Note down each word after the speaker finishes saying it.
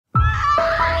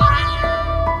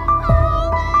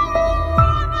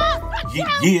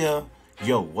Yeah,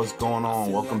 yo, what's going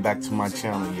on? Welcome back to my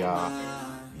channel, y'all.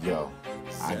 Yo,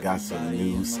 I got some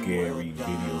new scary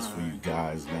videos for you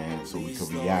guys, man, so we can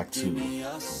react to.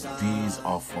 These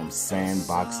are from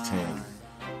Sandbox 10.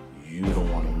 You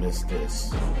don't want to miss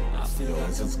this. Yo,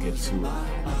 let's just get to it,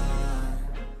 man.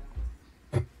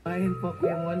 Main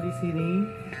Pokemon di sini.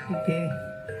 Oke.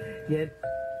 Ya.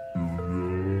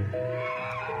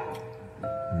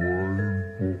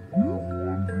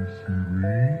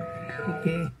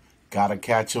 Okay. Gotta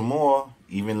catch 'em all,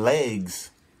 even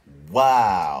legs.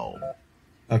 Wow.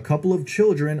 A couple of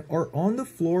children are on the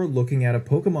floor looking at a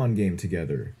Pokemon game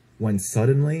together, when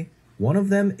suddenly, one of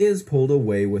them is pulled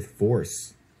away with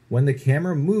force. When the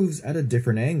camera moves at a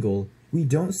different angle, we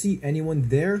don't see anyone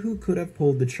there who could have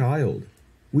pulled the child.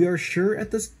 We are sure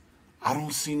at this. I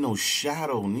don't see no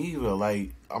shadow neither.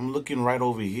 Like, I'm looking right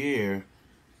over here.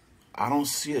 I don't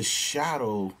see a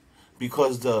shadow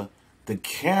because the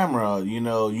camera, you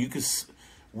know, you could,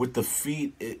 with the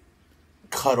feet, it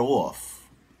cut off.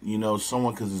 You know,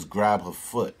 someone could just grab her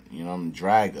foot, you know, and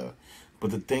drag her.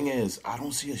 But the thing is, I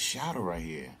don't see a shadow right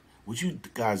here. What you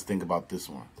guys think about this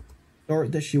one?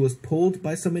 That she was pulled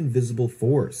by some invisible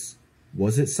force.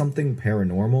 Was it something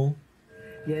paranormal?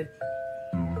 Yeah.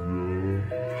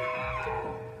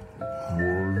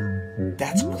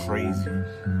 That's crazy.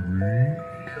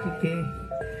 Okay.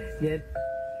 Yeah.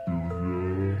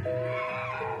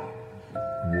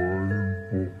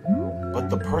 But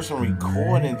the person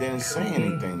recording didn't say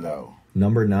anything, though.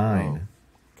 Number 9.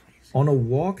 On a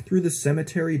walk through the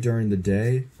cemetery during the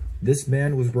day, this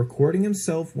man was recording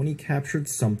himself when he captured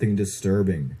something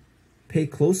disturbing. Pay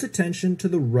close attention to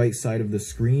the right side of the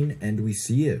screen and we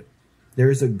see it. There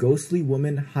is a ghostly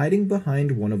woman hiding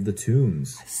behind one of the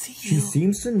tombs. She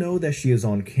seems to know that she is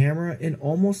on camera and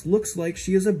almost looks like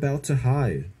she is about to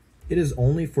hide. It is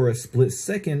only for a split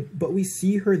second, but we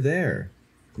see her there.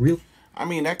 I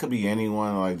mean, that could be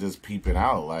anyone, like, just peeping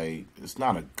out. Like, it's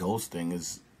not a ghost thing.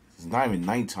 It's not even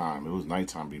nighttime. It was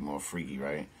nighttime, be more freaky,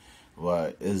 right?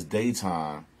 But it's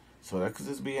daytime. So that could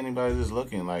just be anybody just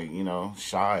looking, like, you know,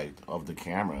 shy of the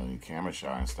camera, and camera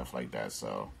shy and stuff like that.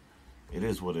 So it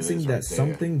is what it is right there. That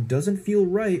something doesn't feel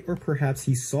right, or perhaps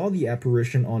he saw the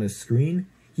apparition on his screen,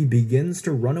 he begins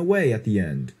to run away at the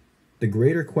end. The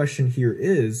greater question here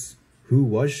is, who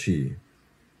was she?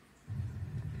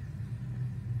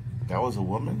 That was a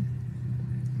woman?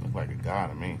 Looked like a guy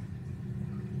to me.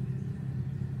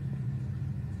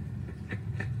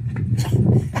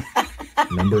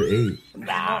 Number 8.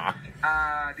 Nah.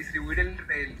 A distribuir el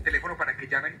teléfono para que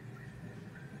llamen.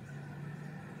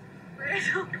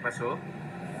 ¿Qué pasó?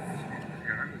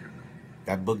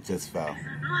 That book just fell.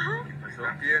 ¿Qué pasó?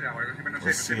 Una piedra o algo así, no sé.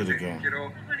 Let's see it again.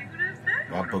 Quiero...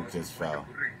 That book just fell.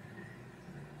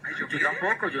 Ay, yo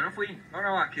tampoco, yo no fui. No,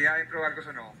 aquí adentro algo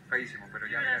sonó feísimo, pero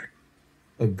ya.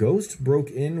 A ghost broke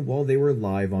in while they were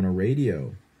live on a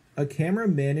radio. A camera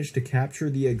managed to capture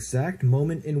the exact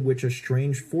moment in which a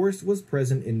strange force was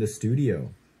present in the studio.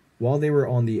 While they were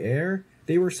on the air,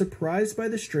 they were surprised by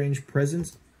the strange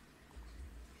presence.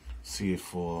 See it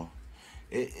fall.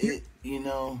 You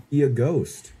know. A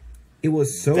ghost. It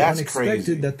was so unexpected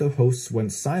crazy that the hosts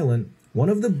went silent. One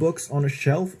of the books on a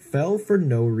shelf fell for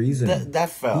no reason. That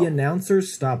fell. The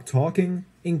announcers stopped talking,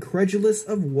 incredulous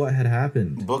of what had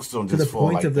happened. Books don't to just the fall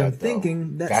point like of them that,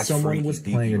 thinking that That's someone was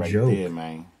playing a right joke. There,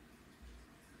 man.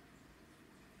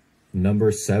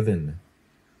 Number 7.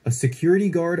 A security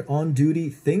guard on duty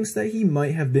thinks that he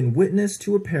might have been witness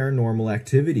to a paranormal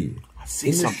activity.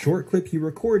 In the short clip he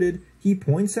recorded, he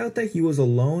points out that he was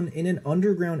alone in an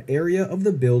underground area of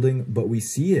the building, but we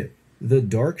see it. The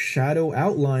dark shadow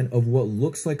outline of what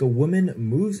looks like a woman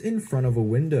moves in front of a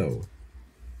window.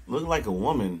 Look like a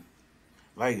woman.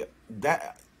 Like,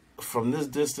 that, from this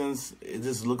distance, it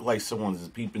just looked like someone's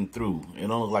just peeping through. It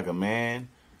don't look like a man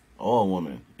or a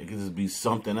woman. It could just be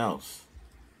something else.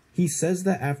 He says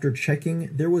that after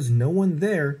checking, there was no one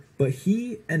there, but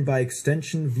he, and by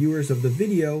extension viewers of the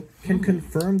video, can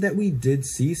confirm that we did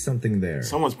see something there.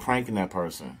 Someone's pranking that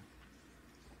person.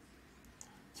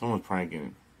 Someone's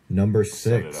pranking. Number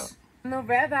 6. I'm a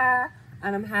river,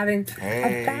 and I'm having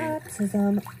a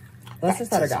baptism. Let's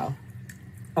just let her go.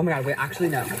 Oh my god, wait, actually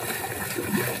no.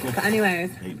 But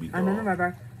anyways, I'm in a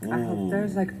river. I hope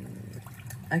there's like...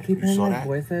 I keep hearing like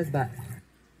voices, but...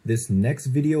 This next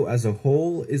video as a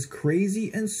whole is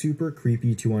crazy and super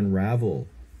creepy to unravel.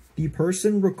 The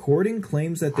person recording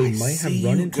claims that they might have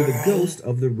run into the ghost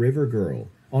of the river girl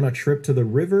on a trip to the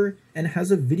river and has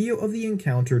a video of the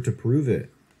encounter to prove it.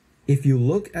 If you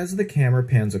look as the camera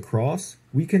pans across,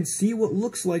 we can see what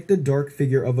looks like the dark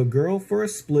figure of a girl for a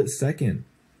split second.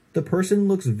 The person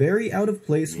looks very out of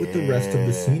place with the rest of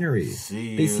the scenery.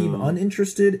 They seem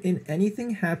uninterested in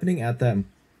anything happening at that.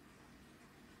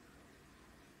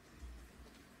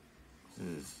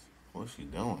 What's she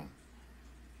doing?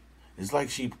 It's like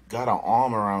she got her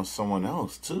arm around someone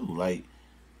else too. Like,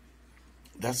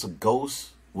 that's a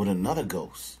ghost with another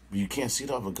ghost. You can't see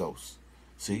the other ghost.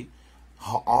 See?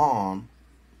 Her arm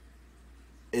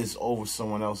is over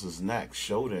someone else's neck,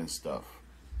 shoulder and stuff.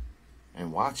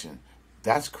 And watching.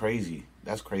 That's crazy.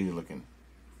 That's crazy looking.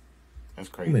 That's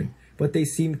crazy. But they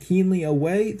seem keenly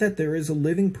aware that there is a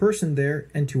living person there,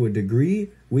 and to a degree,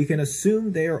 we can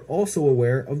assume they are also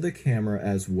aware of the camera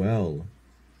as well.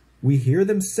 We hear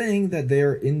them saying that they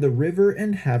are in the river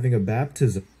and having a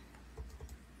baptism.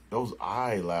 Those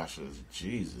eyelashes,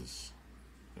 Jesus.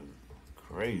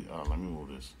 Crazy. Oh, let me move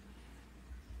this.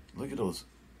 Look at those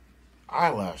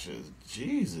eyelashes,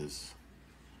 Jesus.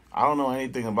 I don't know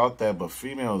anything about that, but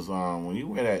females, when you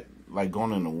wear that, like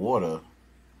going in the water,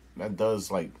 that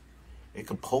does, like, it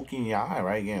could poke you in your eye,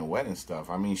 right? Getting wet and stuff.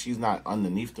 I mean, she's not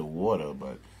underneath the water,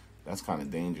 but that's kind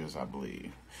of dangerous, I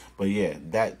believe. But yeah,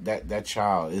 that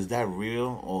child, is that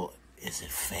real or is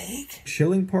it fake?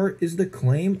 Chilling part is the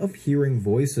claim of hearing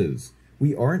voices.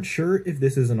 We aren't sure if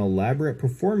this is an elaborate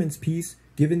performance piece,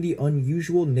 given the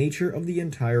unusual nature of the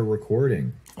entire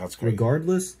recording. That's crazy.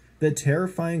 Regardless, the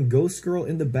terrifying ghost girl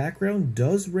in the background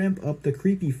does ramp up the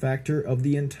creepy factor of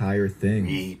the entire thing.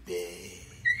 Creepy.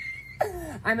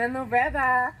 I'm in the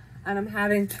river, and I'm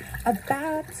having a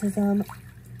baptism.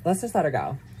 Let's just let her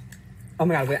go. Oh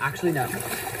my god, wait, actually no.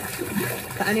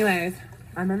 But anyways,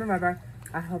 I'm in the river.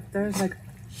 I hope there's like...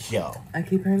 Yo. I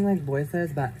keep hearing like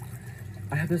voices, but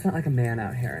I hope there's not like a man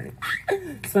out here.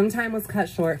 Swim time was cut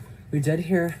short. We did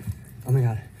hear... Oh my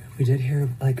god. We did hear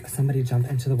like somebody jump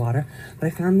into the water, but I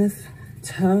found this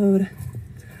toad.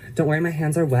 Don't worry, my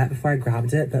hands are wet before I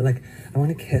grabbed it, but like I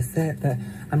want to kiss it, but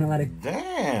I'm gonna let it.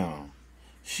 Damn,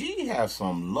 she has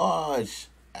some large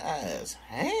ass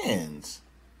hands.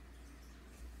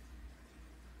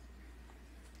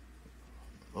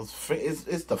 Those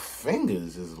it's the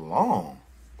fingers is long.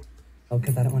 Oh,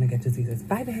 because I don't want to get diseases.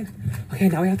 Bye, babe. Okay,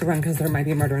 now we have to run because there might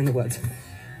be a murder in the woods.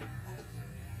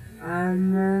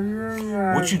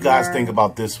 What you guys think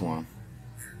about this one?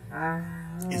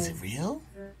 Is it real?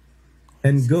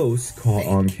 And ghosts caught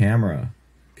on camera.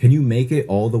 Can you make it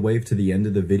all the way to the end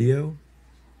of the video?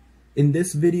 In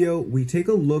this video, we take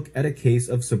a look at a case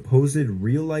of supposed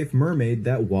real-life mermaid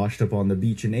that washed up on the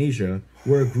beach in Asia,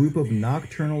 where a group of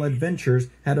nocturnal adventurers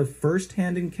had a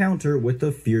first-hand encounter with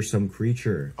a fearsome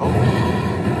creature.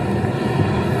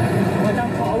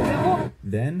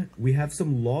 Then, we have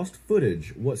some lost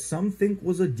footage, what some think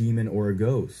was a demon or a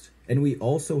ghost. And we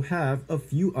also have a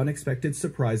few unexpected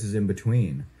surprises in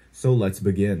between. So let's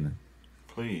begin.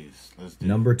 Please, let's do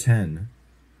Number 10.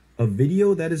 A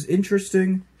video that is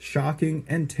interesting, shocking,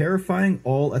 and terrifying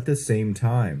all at the same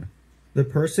time. The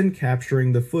person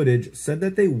capturing the footage said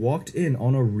that they walked in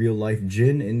on a real-life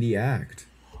jinn in the act.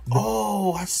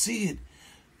 Oh, I see it.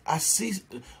 I see.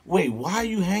 Wait, why are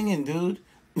you hanging, dude?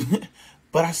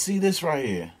 But I see this right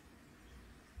here.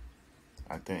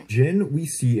 I think. Jinn we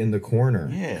see in the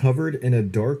corner, covered in a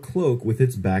dark cloak with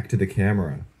its back to the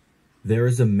camera. There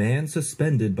is a man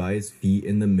suspended by his feet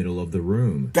in the middle of the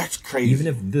room. That's crazy. Even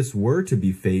if this were to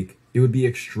be fake, it would be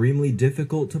extremely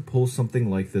difficult to pull something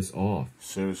like this off.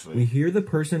 Seriously. We hear the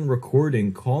person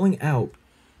recording calling out.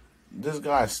 This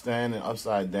guy standing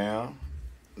upside down.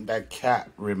 That cat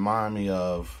remind me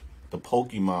of the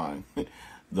Pokemon.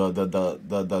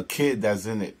 the kid that's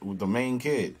in it, the main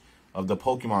kid of the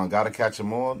Pokemon. Gotta catch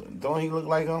 'em all. Don't he look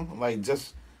like him? Like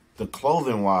just the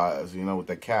clothing wise, you know, with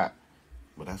the cat.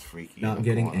 But that's freaky. Not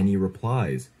getting any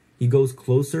replies. He goes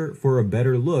closer for a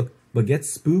better look, but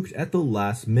gets spooked at the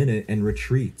last minute and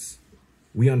retreats.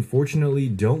 We unfortunately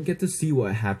don't get to see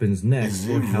what happens next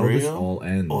or how this all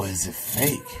ends. Or is it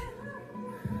fake?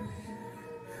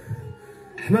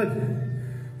 Ahmed.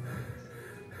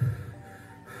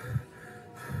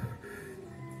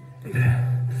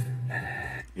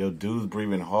 Yo, dude's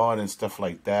breathing hard and stuff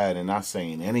like that and not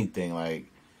saying anything, like,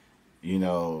 you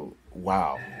know,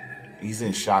 wow. He's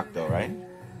in shock though, right?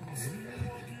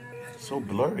 So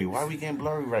blurry. Why are we getting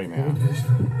blurry right now?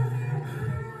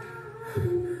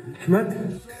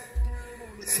 Ahmed.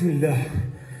 Bismillah.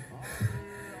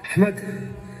 Ahmed.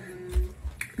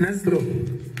 نزله.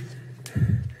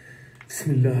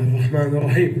 بسم الله الرحمن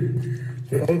الرحيم.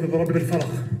 أعوذ برب الفلق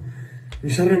من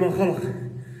شر ما خلق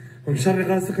ومن شر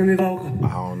غاسق إذا وقب I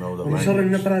don't know the ومن شر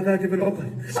language. النفاثات في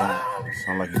العقد.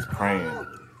 Sound like he's praying.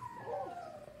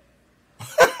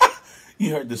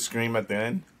 You heard the scream at the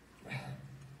end?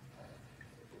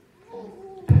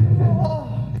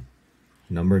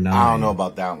 Number 9. I don't know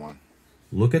about that one.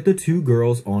 Look at the two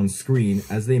girls on screen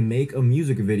as they make a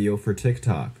music video for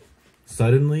TikTok.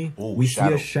 Suddenly, we see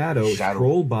a shadow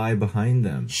scroll by behind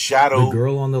them. Shadow. The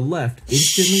girl on the left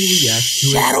instantly reacts to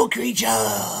shadow creature.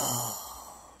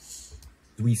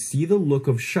 We see the look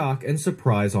of shock and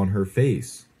surprise on her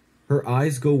face. Her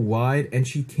eyes go wide and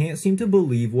she can't seem to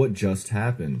believe what just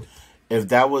happened. If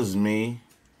that was me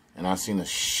and I seen a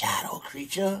shadow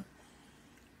creature,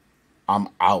 I'm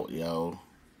out, yo.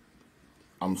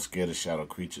 I'm scared of shadow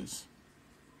creatures.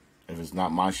 If it's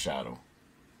not my shadow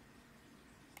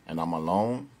and I'm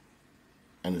alone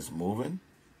and it's moving,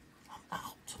 I'm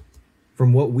out.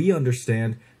 From what we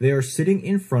understand, they are sitting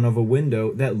in front of a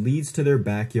window that leads to their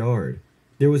backyard.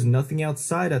 There was nothing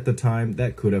outside at the time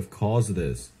that could have caused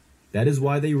this. That is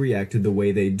why they reacted the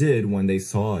way they did when they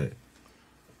saw it.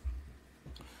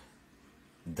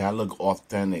 That looked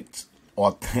authentic.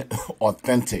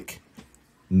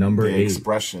 Number 8.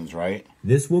 Expressions, right?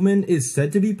 This woman is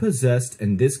said to be possessed,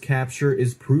 and this capture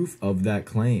is proof of that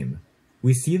claim.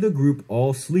 We see the group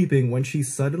all sleeping when she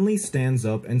suddenly stands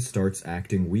up and starts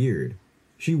acting weird.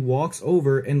 She walks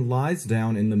over and lies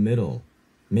down in the middle.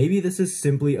 Maybe this is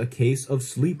simply a case of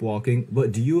sleepwalking,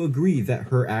 but do you agree that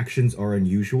her actions are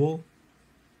unusual?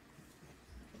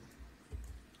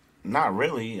 Not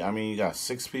really. I mean, you got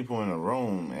 6 people in a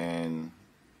room, and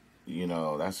you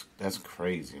know that's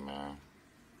crazy, man.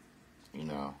 You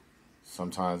know,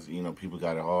 sometimes people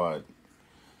got it hard.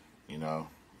 You know,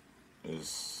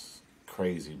 it's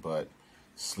crazy, but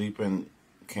sleeping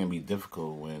can be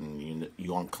difficult when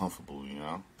you're uncomfortable. You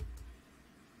know.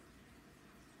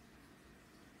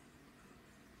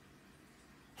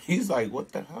 He's like,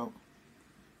 what the hell?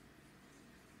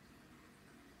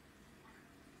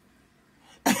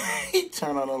 He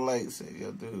turned on the light and said,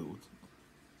 yo, dude.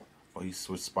 Or he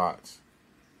switched spots.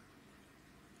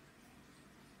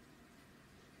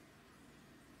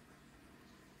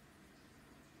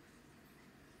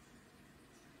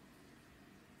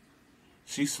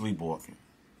 She's sleepwalking.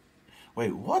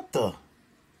 Wait, what the?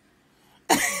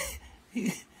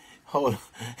 Hold on.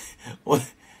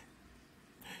 What?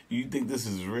 You think this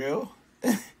is real?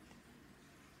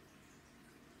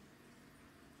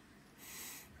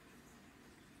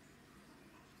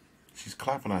 She's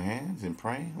clapping her hands and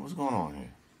praying? What's going on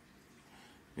here?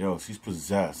 Yo, she's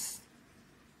possessed.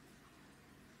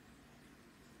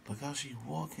 Look how she's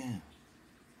walking.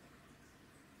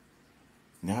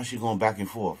 Now she's going back and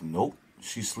forth. Nope,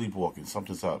 she's sleepwalking.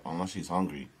 Something's up, unless she's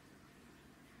hungry.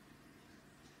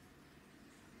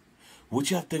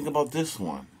 What y'all think about this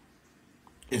one?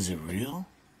 Is it real?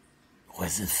 Or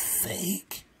is it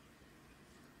fake?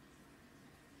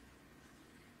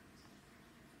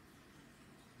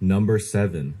 Number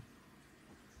 7.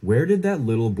 Where did that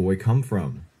little boy come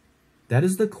from? That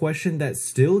is the question that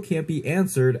still can't be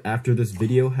answered after this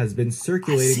video has been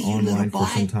circulating online for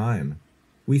some time.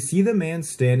 We see the man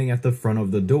standing at the front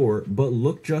of the door, but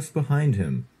look just behind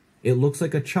him. It looks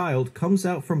like a child comes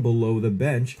out from below the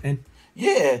bench and...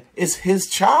 Yeah, it's his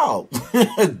child.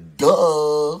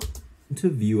 Duh. ...to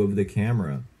view of the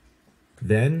camera.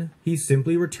 Then, he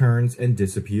simply returns and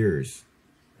disappears.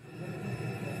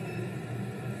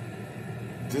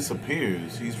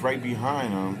 Disappears. He's right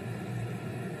behind him.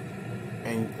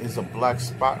 And it's a black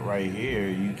spot right here.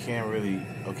 You can't really...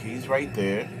 Okay, he's right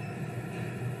there.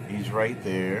 He's right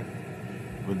there.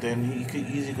 But then he could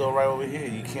easily go right over here.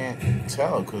 You can't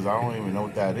tell because I don't even know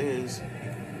what that is.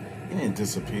 He didn't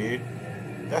disappear.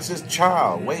 That's his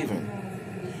child waving.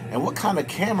 And what kind of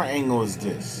camera angle is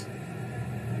this?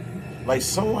 Like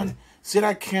someone... See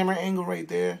that camera angle right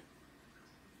there?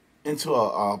 Into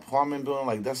a apartment building?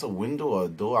 Like that's a window or a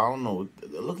door? I don't know.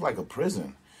 It looked like a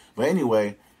prison. But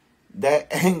anyway, that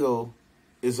angle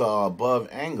is a above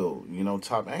angle. You know,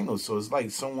 top angle. So it's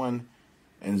like someone...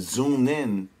 and zoomed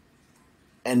in,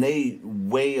 and they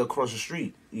way across the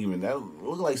street. Even that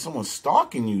looked like someone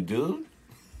stalking you, dude.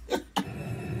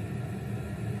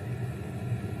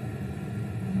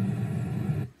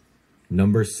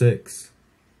 Number 6.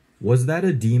 Was that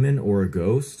a demon or a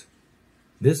ghost?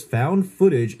 This found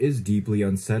footage is deeply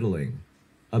unsettling.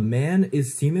 A man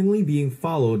is seemingly being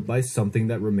followed by something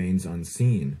that remains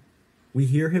unseen. We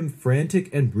hear him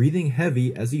frantic and breathing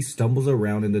heavy as he stumbles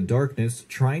around in the darkness,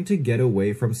 trying to get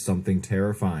away from something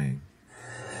terrifying.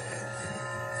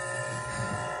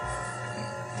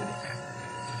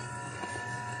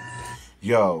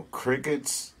 Yo,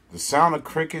 crickets, the sound of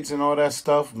crickets and all that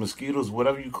stuff, mosquitoes,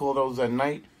 whatever you call those at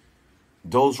night,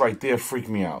 those right there freak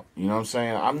me out. You know what I'm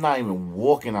saying? I'm not even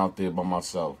walking out there by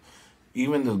myself.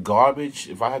 Even the garbage,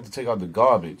 if I had to take out the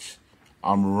garbage,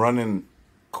 I'm running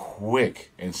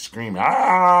quick and screaming,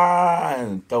 ah,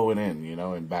 and throw it in, you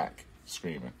know, and back,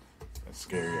 screaming. That's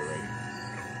scary already.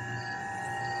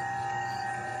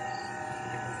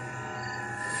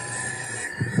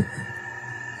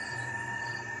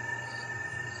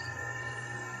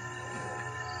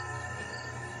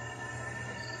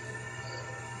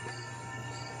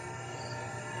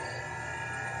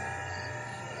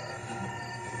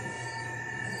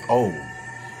 Oh,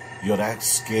 yo, that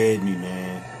scared me,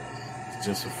 man. It's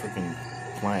just a freaking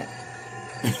plant.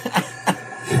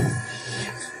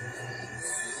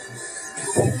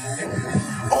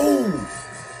 Oh,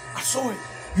 I saw it.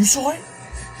 You saw it?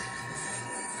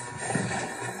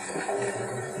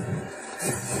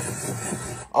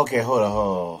 Okay,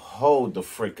 hold the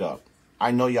frick up.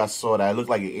 I know y'all saw that. It looked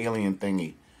like an alien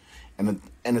thingy. And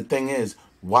the thing is,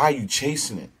 why are you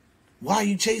chasing it? Why are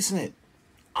you chasing it?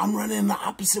 I'm running the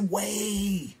opposite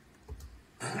way.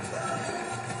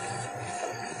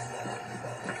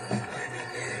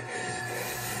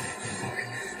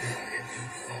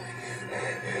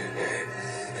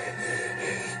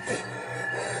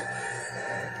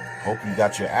 Hope you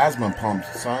got your asthma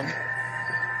pumped, son.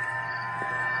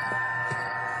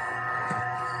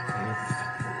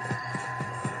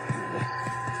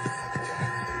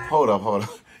 Hold up.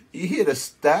 You hear the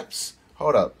steps?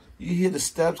 Hold up. You hear the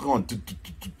steps going.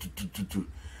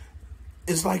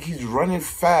 It's like he's running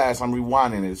fast. I'm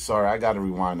rewinding it. Sorry, I got to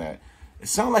rewind that. It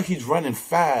sounds like he's running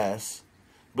fast,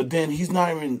 but then he's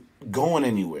not even going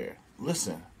anywhere.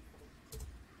 Listen.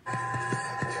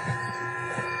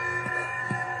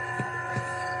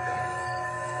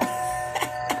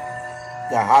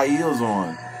 Got high heels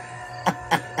on.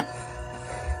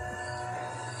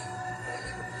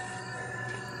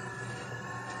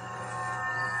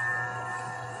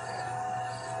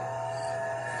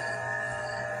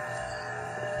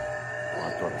 Oh, I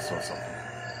thought I saw something.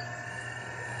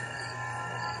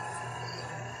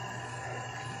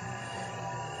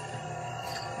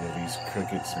 Yeah, these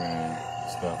crickets, man,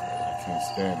 stuff. I can't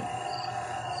stand it.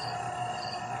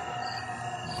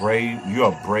 Brave,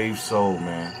 you're a brave soul,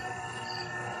 man.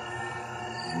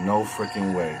 No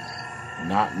freaking way.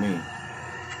 Not me.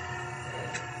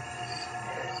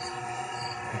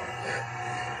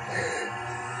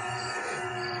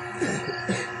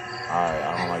 Alright,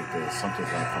 I don't like this. Something's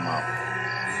gonna come out.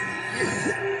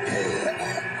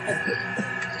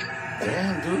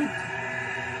 Damn, dude.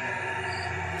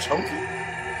 Choking?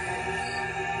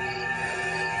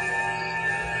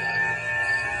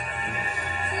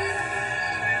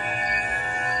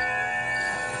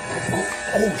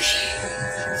 Oh, shit.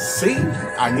 See?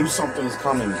 I knew something was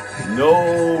coming.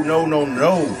 No.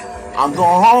 I'm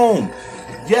going home.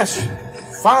 Yes,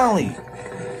 finally.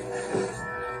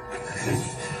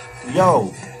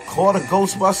 Yo, call the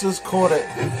Ghostbusters, call the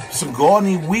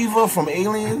Sigourney Weaver from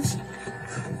Aliens.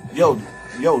 Yo,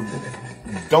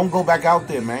 don't go back out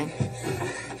there, man.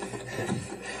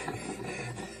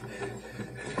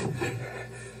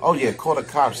 Oh yeah, call the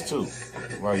cops too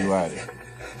while you at it.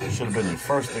 Should have been the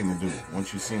first thing to do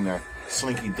once you seen that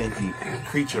slinky dinky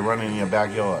creature running in your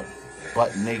backyard,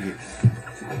 butt naked.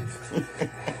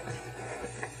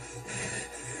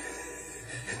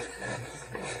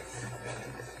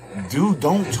 Dude,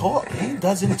 don't talk. He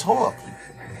doesn't talk.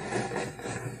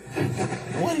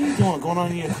 What are you doing? Going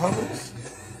on in your covers?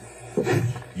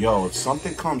 Yo, if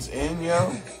something comes in,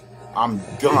 yo, I'm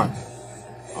done.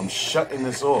 I'm shutting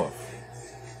this off.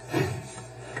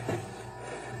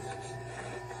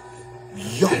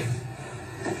 Yo.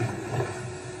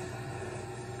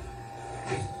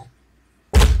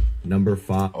 Number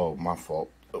 5. Oh, my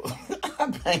fault. I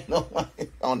banged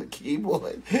on the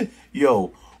keyboard.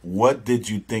 Yo, what did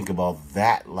you think about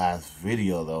that last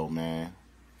video, though, man?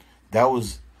 That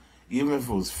was, even if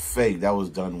it was fake, that was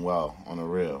done well on the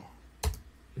real.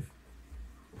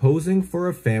 Posing for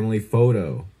a family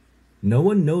photo. No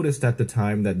one noticed at the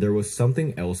time that there was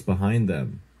something else behind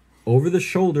them. Over the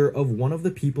shoulder of one of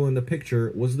the people in the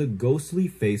picture was the ghostly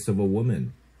face of a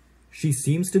woman. She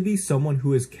seems to be someone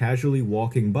who is casually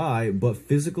walking by, but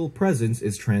physical presence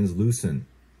is translucent.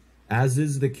 As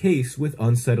is the case with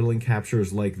unsettling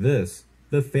captures like this,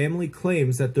 the family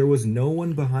claims that there was no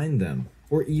one behind them,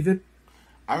 or even...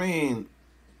 I mean,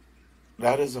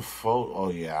 that is a photo. Oh,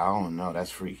 yeah, I don't know.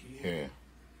 That's freaky. Yeah.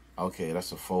 Okay,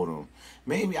 that's a photo.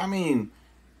 Maybe, I mean,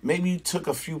 maybe you took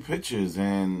a few pictures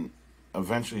and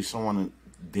eventually someone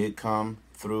did come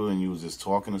through and you was just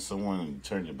talking to someone and you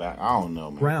turned your back. I don't know,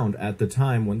 man. Ground at the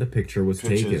time when the picture was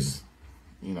taken.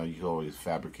 You know, you can always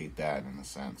fabricate that in a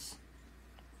sense.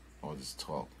 Or just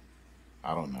talk.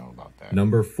 I don't know about that.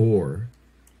 Number 4.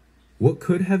 What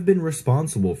could have been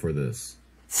responsible for this?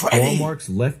 Freddy! Claw marks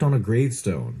left on a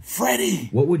gravestone. Freddy!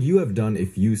 What would you have done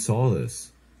if you saw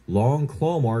this? Long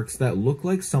claw marks that look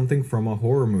like something from a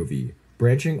horror movie,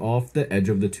 branching off the edge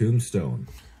of the tombstone.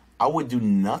 I would do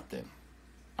nothing.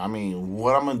 I mean,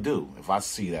 what I'm going to do if I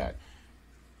see that?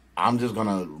 I'm just going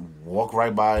to walk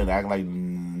right by and act like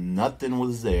nothing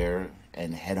was there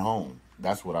and head home.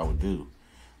 That's what I would do.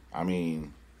 I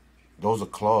mean, those are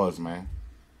claws, man.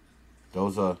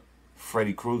 Those are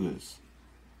Freddy Kruegers.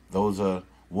 Those are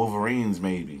Wolverines,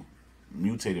 maybe.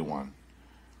 Mutated one.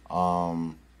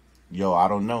 Yo, I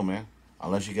don't know, man.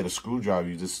 Unless you get a screwdriver,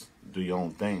 you just do your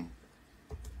own thing.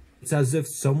 It's as if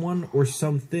someone or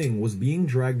something was being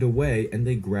dragged away and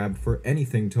they grabbed for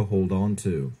anything to hold on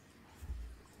to.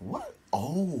 What?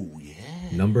 Oh,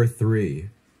 yeah. Number 3.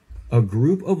 A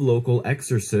group of local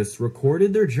exorcists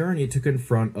recorded their journey to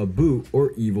confront a boot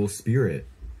or evil spirit.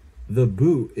 The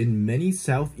boot in many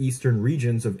southeastern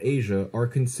regions of Asia are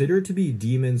considered to be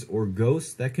demons or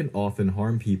ghosts that can often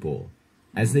harm people.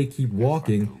 As they keep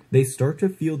walking, they start to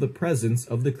feel the presence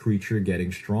of the creature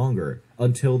getting stronger,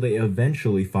 until they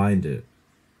eventually find it.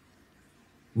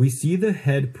 We see the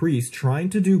head priest trying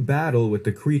to do battle with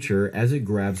the creature as it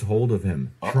grabs hold of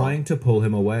him, trying to pull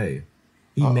him away.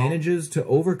 He manages to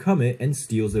overcome it and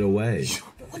steals it away.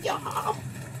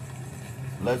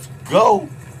 Let's go,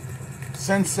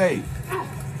 Sensei.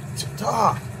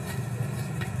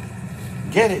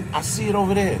 Get it. I see it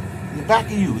over there. In the back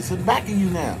of you. It's in the back of you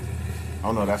now.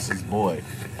 Oh no, that's his boy.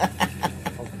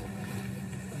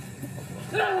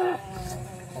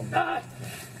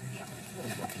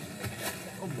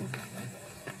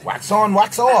 Wax on,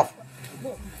 wax off.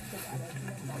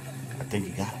 I think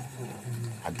he got it.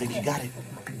 I think he got it.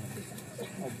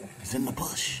 He's in the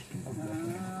bush.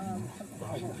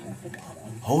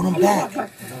 Hold him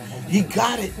back. He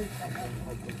got it.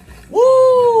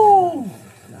 Woo!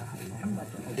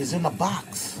 He's in the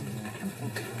box.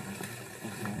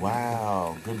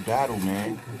 Wow, good battle,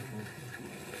 man.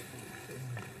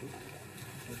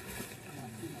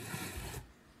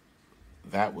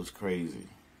 That was crazy.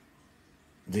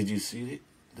 Did you see it?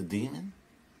 The demon?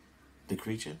 The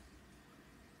creature?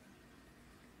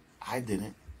 I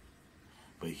didn't.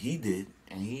 But he did,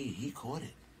 and he caught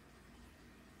it.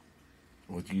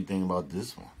 What do you think about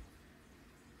this one?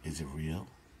 Is it real?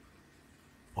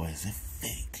 Or is it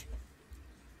fake?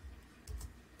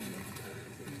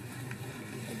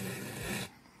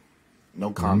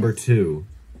 No comment. Number 2.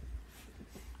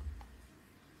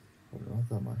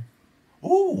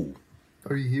 Ooh.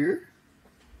 Are you here?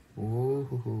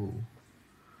 Whoa.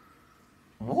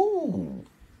 Ooh.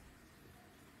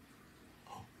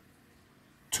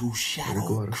 Two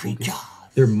shadow creatures.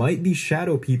 There might be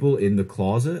shadow people in the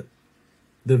closet.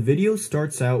 The video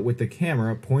starts out with the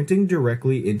camera pointing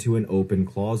directly into an open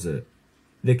closet.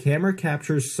 The camera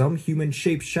captures some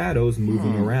human-shaped shadows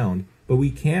moving around, but we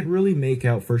can't really make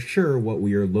out for sure what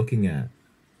we are looking at.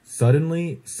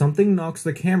 Suddenly, something knocks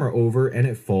the camera over and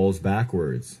it falls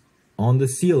backwards. On the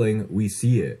ceiling, we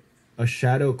see it. A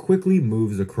shadow quickly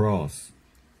moves across.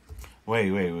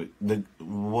 Wait.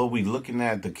 What we looking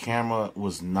at, the camera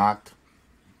was knocked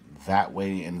that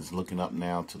way and is looking up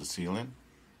now to the ceiling?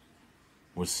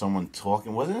 Was someone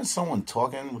talking? Wasn't it someone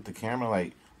talking with the camera?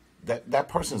 Like, that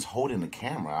person's holding the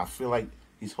camera. I feel like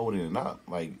he's holding it up.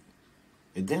 Like,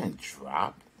 it didn't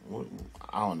drop.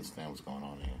 I don't understand what's going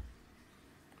on here.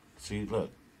 See, look.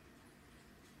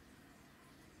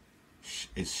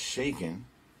 It's shaking.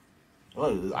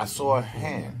 Look, I saw a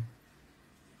hand.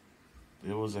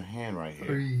 There was a hand right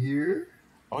here. Are you here?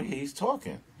 Oh, yeah, he's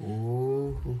talking.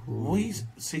 Oh. Well, he's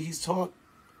talking.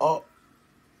 Oh.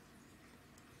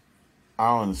 I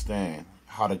don't understand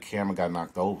how the camera got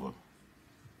knocked over.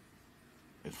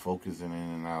 It's focusing in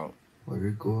and out. Why did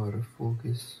it go out of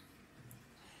focus?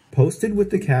 Posted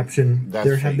with the caption,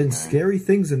 "There have been man. scary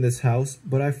things in this house,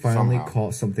 but I finally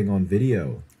caught something on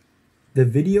video." The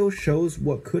video shows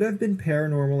what could have been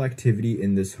paranormal activity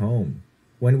in this home.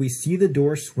 When we see the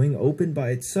door swing open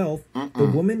by itself, the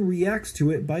woman reacts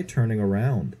to it by turning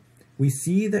around. We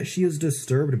see that she is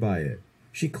disturbed by it.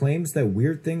 She claims that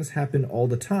weird things happen all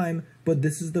the time, but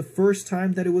this is the first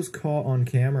time that it was caught on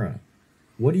camera.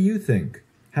 What do you think?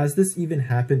 Has this even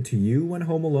happened to you when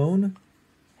home alone?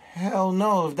 Hell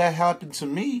no. If that happened to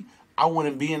me, I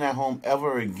wouldn't be in that home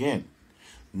ever again.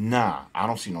 Nah, I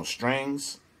don't see no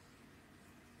strings.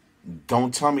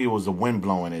 Don't tell me it was the wind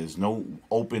blowing. There's no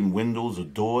open windows or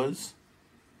doors.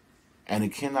 And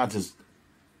it cannot just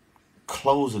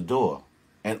close a door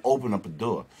and open up a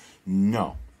door.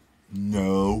 No,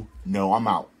 I'm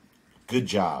out. Good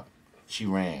job. She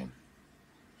ran.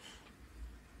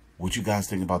 What you guys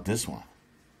think about this one?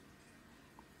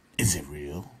 Is it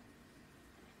real?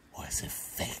 Or is it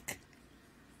fake?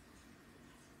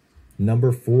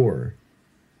 Number 4.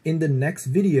 In the next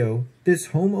video, this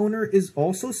homeowner is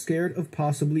also scared of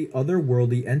possibly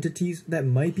otherworldly entities that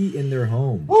might be in their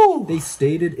home. Woo! They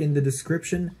stated in the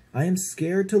description, "I am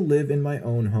scared to live in my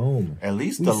own home." At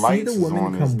least we the see lights the is woman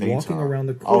on come this walking daytime. around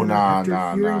the corner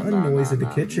after hearing a noise at the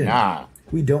kitchen.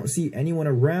 We don't see anyone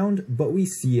around, but we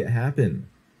see it happen.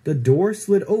 The door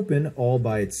slid open all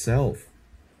by itself.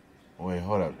 Wait,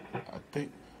 hold up. I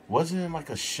think, wasn't it like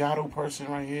a shadow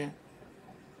person right here?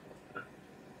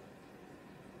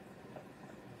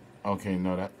 Okay,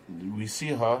 no, that we see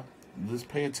her. Let's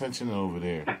pay attention over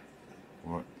there.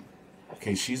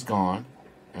 Okay, she's gone.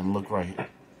 And look right here.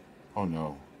 Oh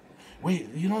no. Wait,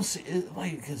 you don't see it,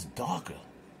 like it's darker.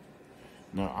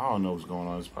 No, I don't know what's going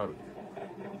on. It's probably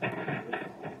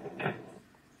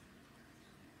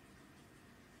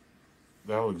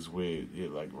that looks weird. Yeah,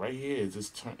 like right here, it's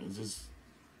just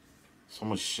so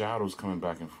much shadows coming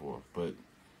back and forth. But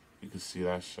you can see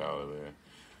that shadow there.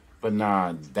 But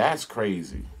nah, that's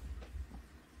crazy.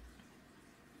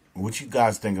 What you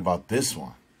guys think about this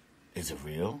one? Is it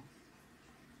real?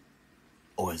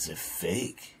 Or is it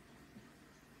fake?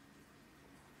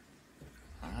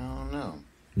 I don't know.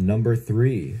 Number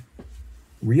 3.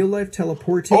 Real-life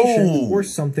teleportation Oh! or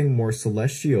something more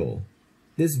celestial.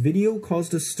 This video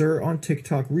caused a stir on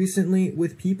TikTok recently,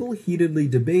 with people heatedly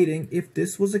debating if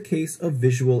this was a case of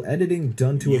visual editing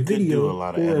done to You a could do video a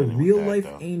lot of or a editing with real-life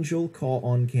that, though. angel caught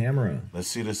on camera. Let's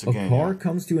see this A again. car yeah.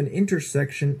 comes to an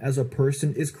intersection as a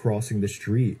person is crossing the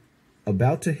street.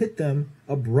 About to hit them,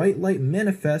 a bright light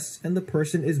manifests and the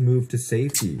person is moved to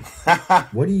safety.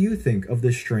 What do you think of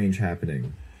this strange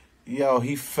happening? Yo,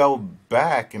 he fell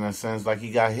back in a sense, like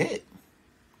he got hit.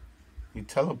 He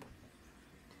teleported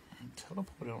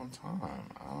on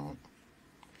time.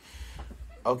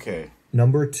 Okay.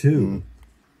 Number 2.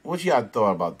 What y'all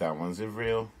thought about that one? Is it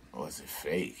real or is it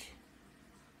fake?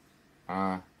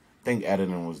 I think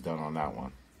editing was done on that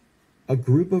one. A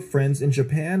group of friends in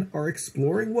Japan are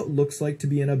exploring what looks like to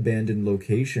be an abandoned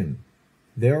location.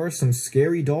 There are some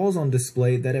scary dolls on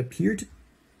display that appear to...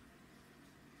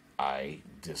 I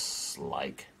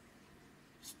dislike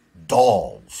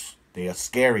dolls. They are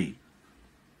scary.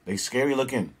 They scary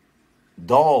looking.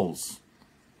 Dolls.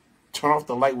 Turn off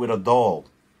the light with a doll.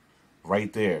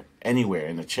 Right there. Anywhere.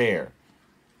 In a chair.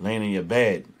 Laying in your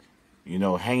bed. You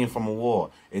know, hanging from a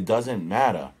wall. It doesn't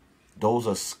matter. Those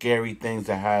are scary things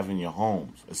to have in your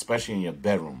homes. Especially in your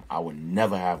bedroom. I would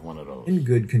never have one of those. in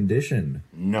good condition.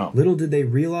 No. Little did they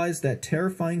realize that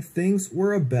terrifying things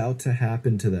were about to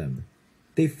happen to them.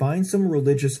 They find some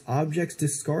religious objects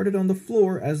discarded on the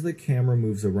floor as the camera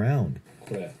moves around.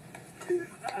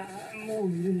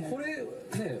 これ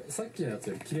ね、さっきのやつ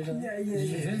より綺麗じゃない？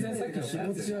全然さっきの気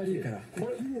持ち悪いから。こ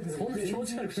れそんな気持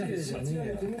ち悪くないでしょ。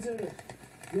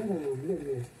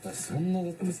そんなだ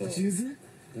ってさ。数珠？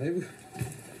だいぶ。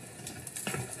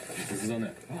数珠だ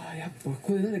ね。ああ、やっぱこ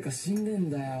こで誰か死んでん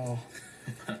だよ。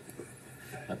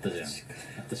あったじゃん。あ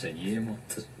ったじゃん。家もあっ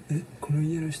たじゃん。え、この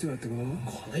家の人だってこと？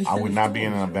 I would not be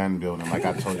in an abandoned building like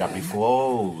I told y'all before.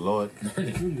 Oh, Lord.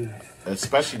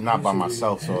 Especially not by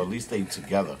myself, so at least they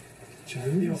together. They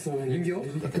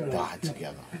could die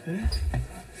together.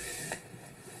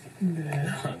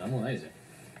 なんもないじ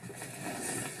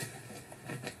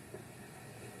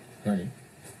ゃん。何？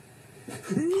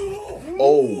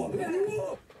 Oh.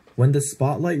 When the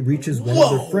spotlight reaches one of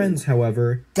their friends,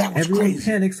 however, That was everyone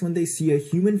crazy. panics when they see a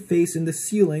human face in the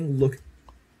ceiling look...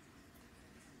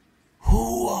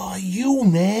 Who are you,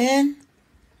 man?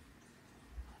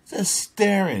 Just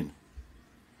staring.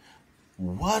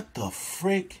 What the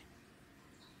frick?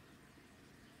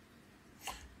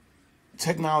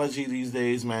 Technology these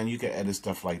days, man, you can edit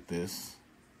stuff like this.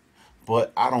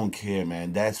 But I don't care,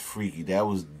 man. That's freaky. That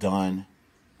was done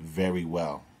very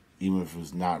well, even if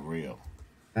it's not real.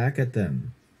 back at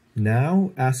them.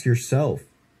 Now ask yourself,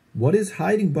 what is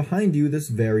hiding behind you this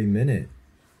very minute?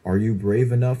 Are you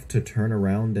brave enough to turn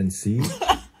around and see?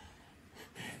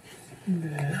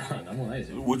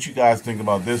 What you guys think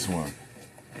about this one?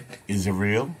 Is it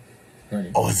real?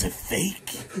 Or is it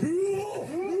fake?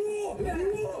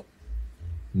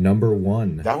 Number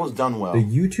 1. That was done well. The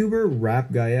YouTuber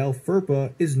Rap Gael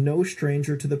Furpa is no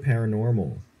stranger to the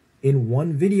paranormal. In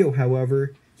one video,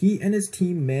 however, he and his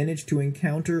team managed to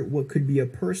encounter what could be a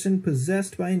person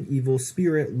possessed by an evil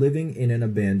spirit living in an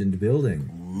abandoned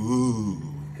building. Ooh.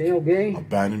 Tem alguém?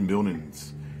 Abandoned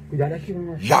buildings. Cuidado aqui,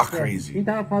 vamos achar. Y'all crazy. Quem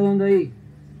tava falando aí?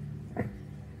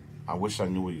 I wish I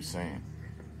knew what you were saying.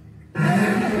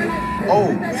 Oh!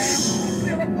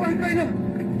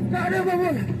 Caramba,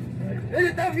 mano!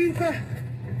 Ele tá vindo, cara!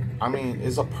 I mean,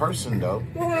 it's a person, though.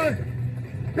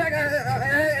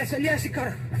 Pega esse ali,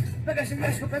 cara. Pega esse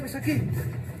México, pega isso aqui.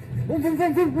 Vamos.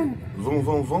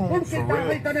 Vroom, Vamos, que for ele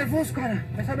real. tá nervoso, cara.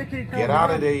 Mas sabe que ele tá Get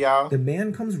out of there, y'all. The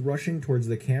man comes rushing towards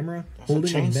the camera,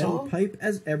 holding a metal chainsaw? pipe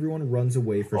as everyone runs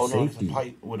away for Oh, no, it's a safety.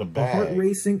 pipe with a A bag.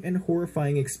 heart-racing and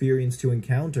horrifying experience to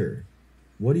encounter.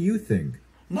 What do you think?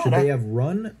 No, Should that- they have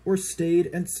run or stayed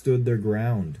and stood their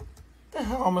ground? The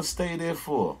hell I'm gonna stay there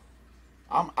for?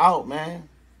 I'm out, man.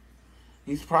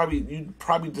 You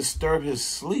probably disturb his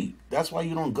sleep. That's why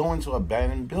you don't go into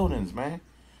abandoned buildings, man.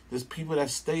 There's people that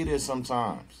stay there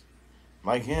sometimes.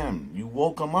 Like him. You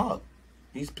woke him up.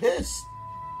 He's pissed.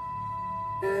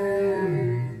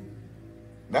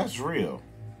 That's real.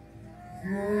 I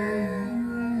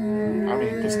mean,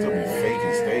 it could still be fake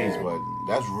and stage, but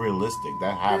that's realistic.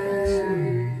 That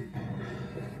happens.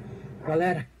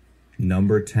 Galera.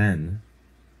 Number 10.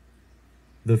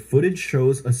 The footage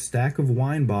shows a stack of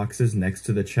wine boxes next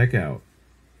to the checkout.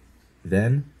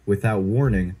 Then, without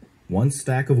warning, one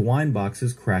stack of wine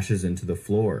boxes crashes into the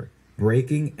floor,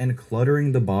 breaking and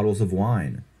cluttering the bottles of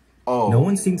wine. Oh, No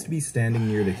one seems to be standing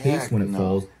near the case heck when it no.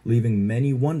 falls, leaving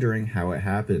many wondering how it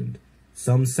happened.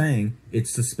 Some saying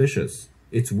it's suspicious.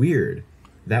 It's weird.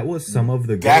 That was some of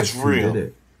the That's ghosts who real. did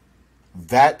it.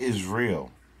 that is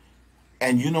real.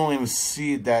 And you don't even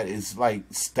see that it's like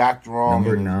stacked wrong.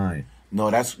 Number and- 9. No,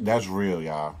 that's real,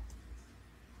 y'all.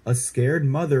 A scared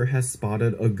mother has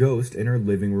spotted a ghost in her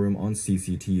living room on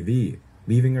CCTV,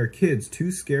 leaving her kids too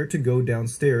scared to go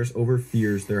downstairs over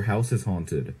fears their house is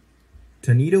haunted.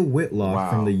 Tanita Whitlock Wow.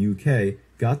 from the UK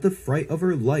got the fright of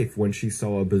her life when she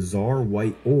saw a bizarre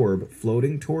white orb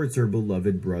floating towards her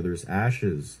beloved brother's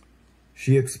ashes.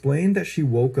 She explained that she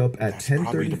woke up at That's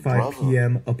probably the 10:35 brother.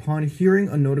 p.m. upon hearing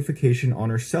a notification on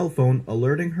her cell phone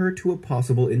alerting her to a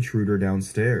possible intruder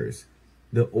downstairs.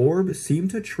 The orb seemed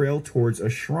to trail towards a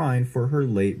shrine for her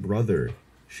late brother.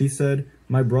 She said,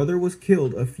 "My brother was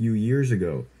killed a few years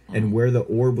ago, and where the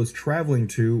orb was traveling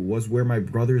to was where my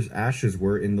brother's ashes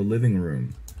were in the living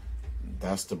room."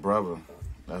 That's the brother.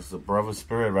 That's the brother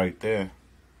spirit right there.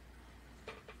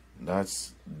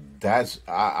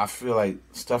 I feel like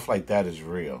stuff like that is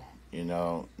real. You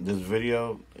know, this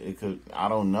video, I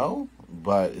don't know,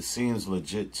 but it seems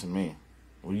legit to me.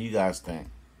 What do you guys think?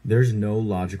 There's no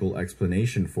logical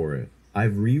explanation for it.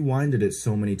 I've rewinded it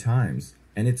so many times,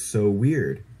 and it's so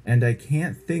weird, and I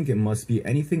can't think it must be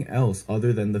anything else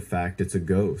other than the fact it's a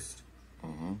ghost.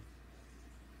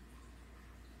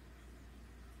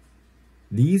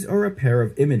 These are a pair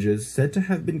of images said to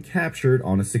have been captured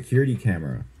on a security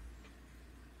camera.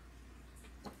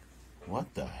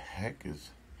 What the heck is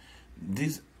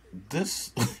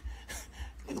this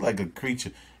look like a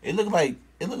creature. It looked like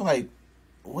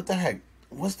what the heck?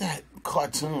 What's that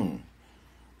cartoon?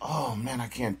 Oh man, I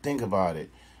can't think about it.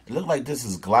 It looked like this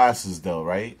is glasses though,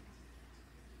 right?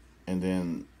 And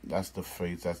then that's the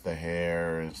face, that's the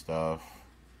hair and stuff.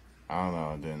 I don't know,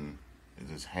 and then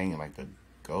it's just hanging like the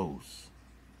ghost.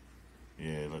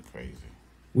 Yeah, it looked crazy.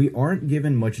 We aren't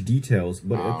given much details,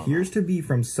 but it Oh. appears to be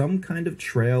from some kind of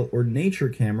trail or nature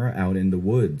camera out in the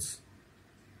woods.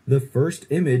 The first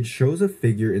image shows a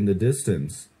figure in the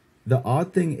distance. The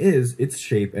odd thing is its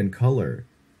shape and color.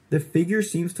 The figure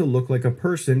seems to look like a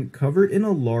person covered in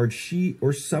a large sheet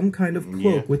or some kind of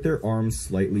cloak Yeah. with their arms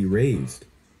slightly raised.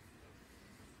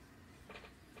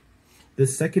 The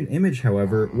second image,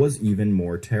 however, was even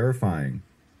more terrifying.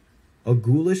 A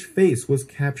ghoulish face was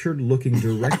captured looking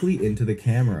directly into the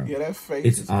camera. Yeah, that face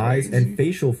Its is eyes crazy. and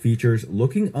facial features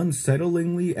looking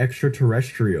unsettlingly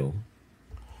extraterrestrial.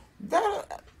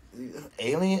 That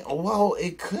alien? Well,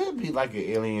 it could be like an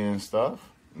alien and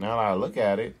stuff. Now that I look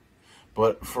at it,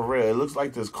 but for real, it looks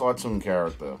like this cartoon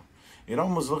character. It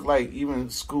almost looked like even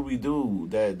Scooby Doo,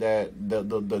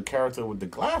 the character with the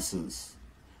glasses.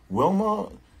 Wilma,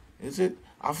 is it?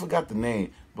 I forgot the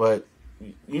name, but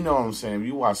you know what I'm saying. If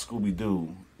you watch Scooby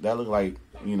Doo, that looked like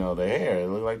the hair. It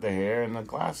looked like the hair and the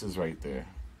glasses right there.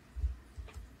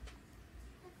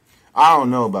 I don't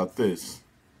know about this.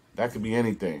 That could be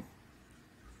anything.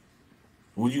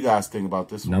 What do you guys think about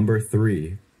this one? Number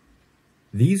 3.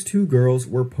 These two girls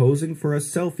were posing for a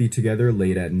selfie together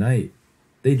late at night.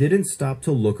 They didn't stop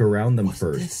to look around them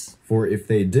first, this? for if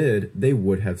they did, they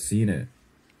would have seen it.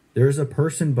 There's a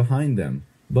person behind them,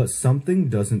 but something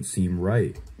doesn't seem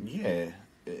right. Yeah,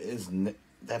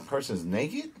 that person's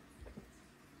naked?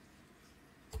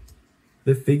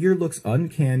 The figure looks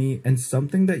uncanny and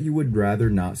something that you would rather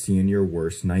not see in your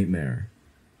worst nightmare.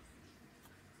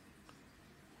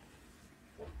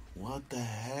 What the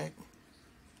heck?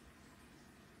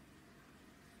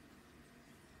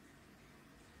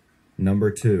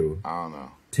 Number 2. I don't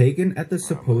know. taken at the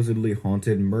supposedly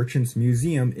haunted Merchants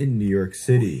Museum in New York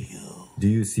City. Do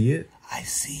you see it? I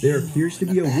see. There appears to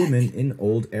be a woman in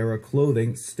old-era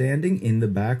clothing standing in the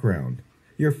background.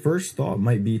 Your first thought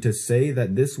might be to say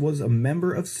that this was a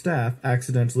member of staff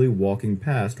accidentally walking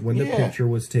past when the picture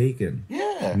was taken.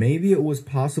 Yeah. Maybe it was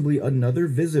possibly another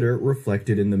visitor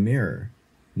reflected in the mirror.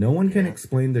 No one can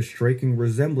explain the striking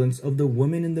resemblance of the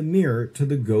woman in the mirror to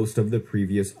the ghost of the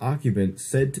previous occupant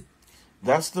said to...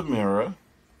 That's the mirror.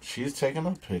 She's taking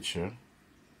a picture.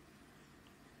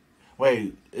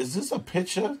 Wait, is this a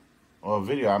picture or a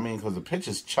video? I mean, because the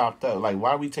picture's chopped up. Like,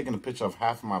 why are we taking a picture of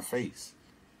half of my face?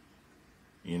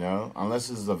 You know, unless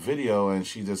it's a video and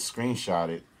she just screenshot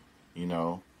it, you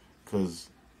know, because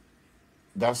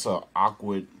that's a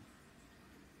awkward,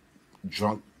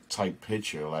 drunk type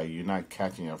picture. Like, you're not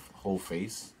catching your whole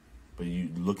face, but you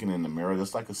looking in the mirror.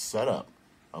 That's like a setup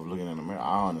of looking in the mirror.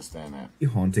 I don't understand that.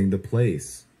 Haunting the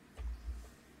place.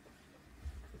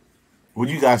 What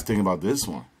do you guys think about this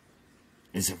one?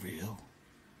 Is it real?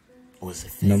 Or is it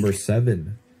fake? Number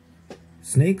 7.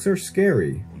 Snakes are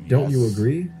scary. Don't you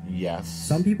agree? Yes.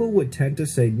 Some people would tend to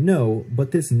say no,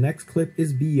 but this next clip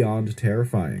is beyond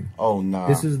terrifying. Oh, nah.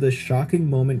 This is the shocking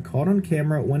moment caught on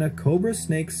camera when a cobra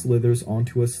snake slithers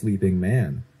onto a sleeping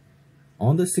man.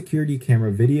 On the security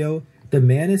camera video, the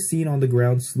man is seen on the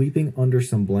ground sleeping under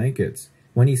some blankets,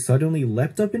 when he suddenly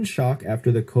leapt up in shock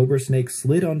after the cobra snake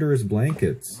slid under his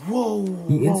blankets. Whoa.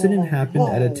 The incident happened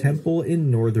at a temple in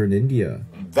northern India.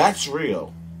 That's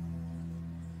real.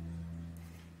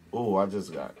 Oh, I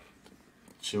just got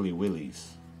chilly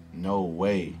willies. No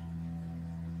way.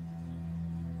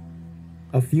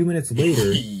 A few minutes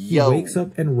later, he wakes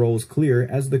up and rolls clear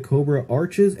as the cobra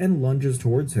arches and lunges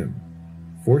towards him.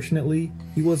 Fortunately,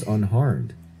 he was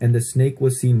unharmed, and the snake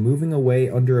was seen moving away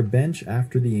under a bench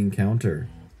after the encounter.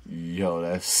 Yo,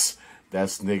 that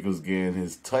snake was getting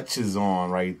his touches on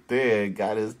right there.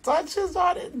 Got his touches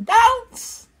on it.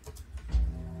 Bounce!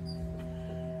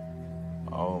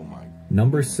 Oh my.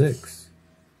 Number 6.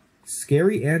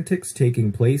 Scary antics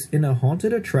taking place in a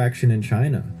haunted attraction in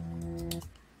China.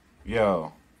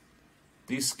 Yo,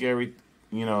 these scary,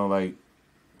 you know, like,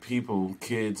 people,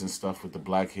 kids and stuff with the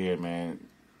black hair, man.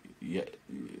 Yeah,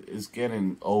 it's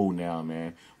getting old now,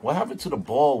 man. What happened to the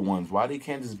bald ones? Why they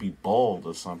can't just be bald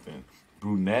or something?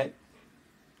 Brunette,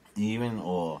 even,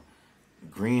 or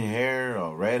green hair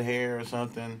or red hair or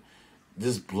something.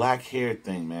 This black hair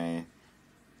thing, man.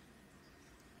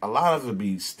 A lot of it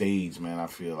be staged, man, I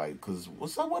feel like. Because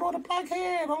what's up with all the black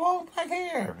hair? The long black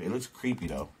hair? It looks creepy,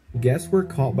 though. Guests were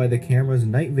caught by the camera's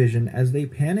night vision as they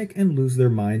panic and lose their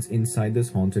minds inside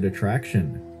this haunted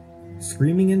attraction.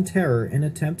 Screaming in terror and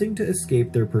attempting to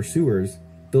escape their pursuers,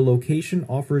 the location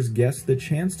offers guests the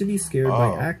chance to be scared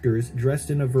by actors dressed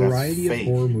in a variety of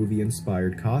horror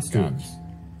movie-inspired costumes. Gotcha.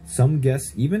 Some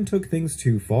guests even took things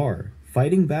too far,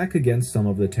 fighting back against some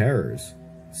of the terrors.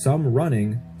 Some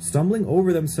running, stumbling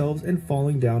over themselves and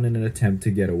falling down in an attempt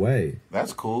to get away.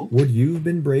 That's cool. Would you have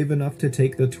been brave enough to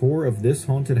take the tour of this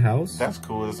haunted house? That's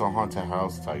cool. It's a haunted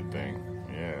house type thing.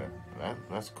 Yeah,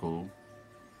 that's cool.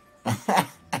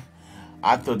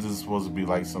 I thought this was supposed to be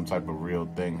like some type of real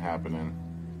thing happening.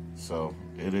 So,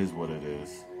 it is what it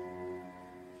is.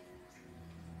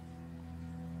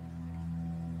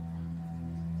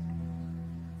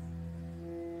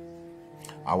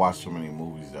 I watch so many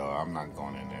movies, though. I'm not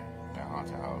going in there. That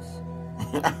haunted house.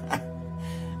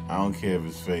 I don't care if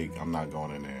it's fake. I'm not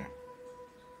going in there.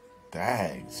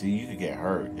 Dang. See, you could get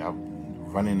hurt. Y'all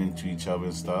running into each other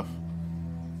and stuff.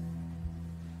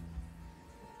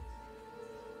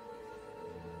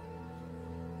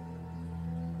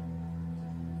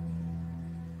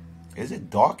 Is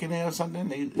it dark in there or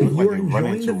something? If you're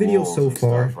enjoying the video so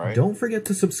far, right? Don't forget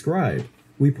to subscribe.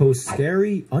 We post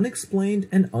scary, unexplained,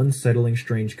 and unsettling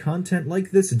strange content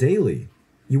like this daily.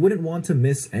 You wouldn't want to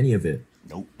miss any of it.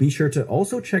 Nope. Be sure to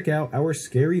also check out our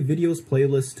scary videos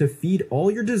playlist to feed all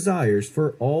your desires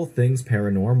for all things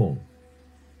paranormal.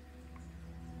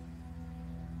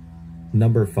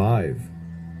 Number 5.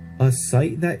 A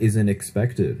sight that isn't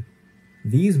expected.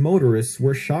 These motorists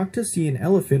were shocked to see an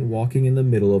elephant walking in the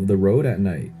middle of the road at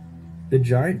night. The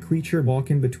giant creature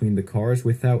walking between the cars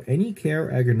without any care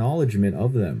or acknowledgement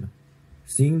of them.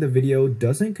 Seeing the video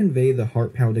doesn't convey the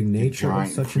heart-pounding nature of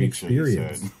such an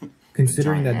experience,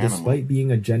 considering that despite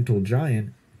being a gentle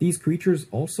giant, these creatures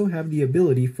also have the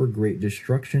ability for great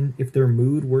destruction if their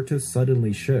mood were to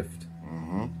suddenly shift.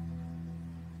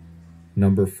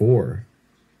 Number 4.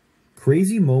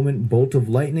 Crazy moment bolt of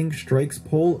lightning strikes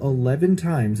pole 11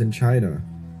 times in China.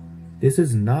 This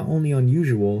is not only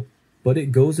unusual, but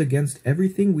it goes against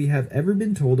everything we have ever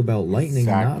been told about lightning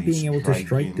not being able to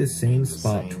strike the same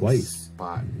spot twice.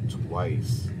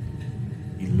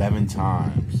 11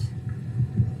 times.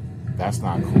 That's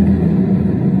not cool.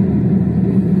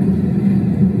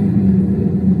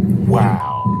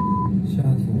 Wow.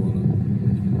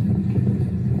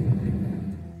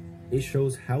 It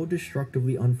shows how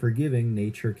destructively unforgiving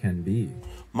nature can be.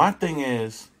 My thing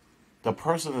is, the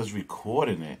person is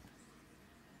recording it.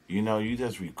 You know, you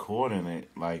just recording it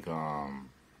like,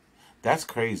 that's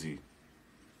crazy.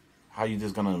 How you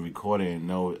just gonna record it and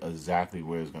know exactly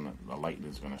where the lightning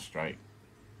is gonna strike?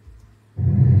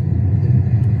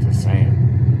 Just saying.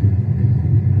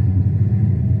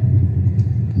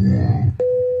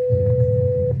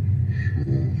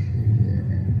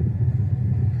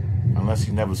 Unless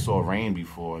he never saw rain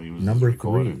before, he was Number just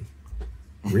recording.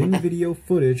 3. Ring video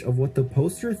footage of what the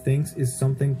poster thinks is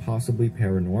something possibly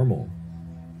paranormal.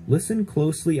 Listen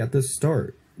closely at the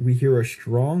start. We hear a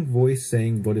strong voice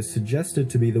saying what is suggested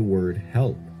to be the word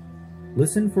help.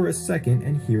 Listen for a second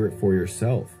and hear it for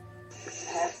yourself.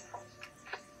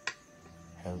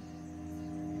 Help.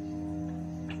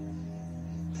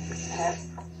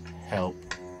 Help.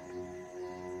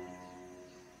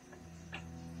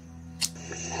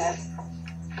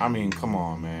 I mean, come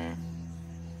on, man.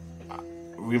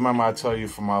 Remember I tell you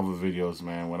from my other videos,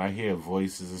 man, when I hear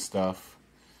voices and stuff,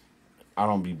 I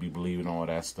don't be believing all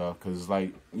that stuff. Because,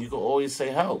 like, you can always say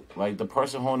help. Like, the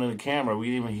person holding the camera,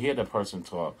 we didn't even hear the person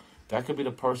talk. That could be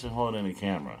the person holding the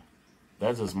camera.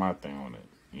 That's just my thing on it.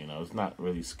 You know, it's not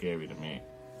really scary to me.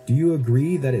 Do you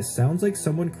agree that it sounds like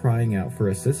someone crying out for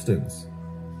assistance?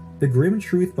 The grim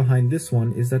truth behind this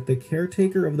one is that the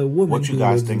caretaker of the woman who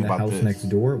lives in the house next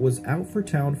door was out for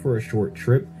town for a short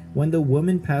trip when the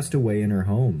woman passed away in her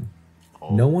home.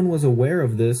 No one was aware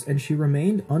of this, and she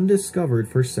remained undiscovered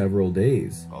for several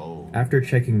days. After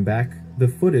checking back the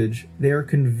footage, they are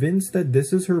convinced that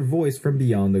this is her voice from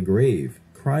beyond the grave,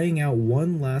 crying out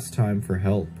one last time for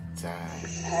help.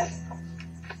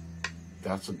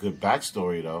 That's a good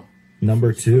backstory, though.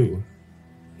 Number 2.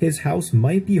 His house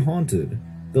might be haunted.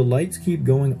 The lights keep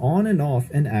going on and off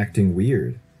and acting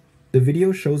weird. The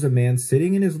video shows a man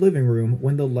sitting in his living room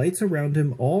when the lights around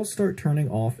him all start turning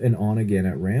off and on again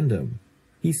at random.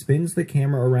 He spins the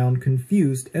camera around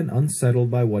confused and unsettled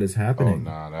by what is happening.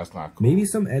 Oh, nah, that's not cool. Maybe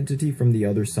some entity from the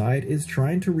other side is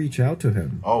trying to reach out to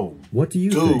him. Oh, what do you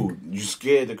think? Dude, you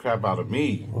scared the crap out of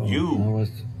me. Well, you. I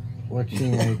was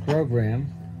watching a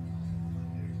program,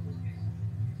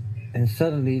 and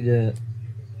suddenly the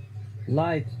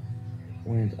light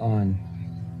went on.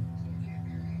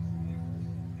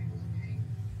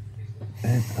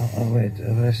 And wait,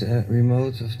 where's the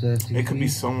remote of the TV? It could be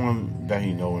someone that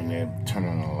he know in there turning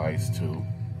on the lights too.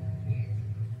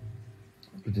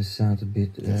 But this sounds a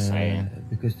bit because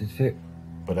it's very.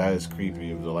 But that is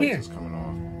creepy if the lights is coming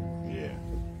on. Yeah.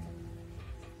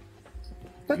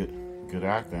 But good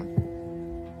acting.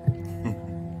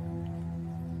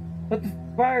 But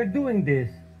why are you doing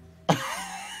this?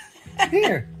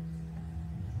 Here.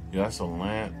 Yeah, that's a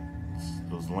lamp.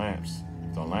 Those lamps.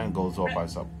 The lamp goes off by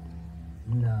something.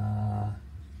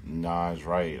 Nah, it's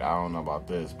right. I don't know about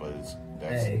this, but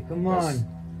that's. Hey, come on.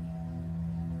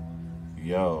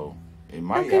 Yo, it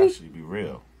might actually be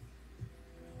real.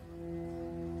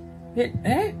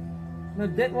 Hey, no,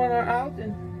 that one are out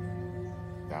and.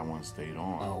 That one stayed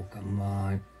on. Oh, come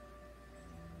on.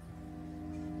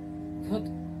 What?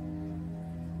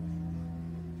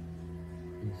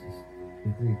 This is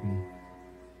creepy.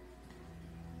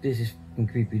 This is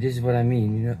creepy. This is what I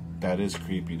mean, you know. That is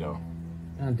creepy though.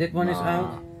 That one is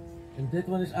out, and that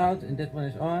one is out, and that one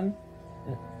is on.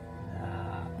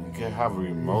 You can have a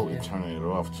remote and turn it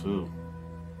off too.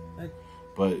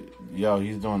 But yo,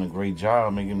 he's doing a great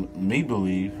job making me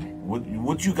believe.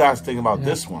 What you guys think about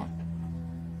this one?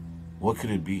 What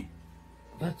could it be?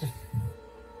 What the?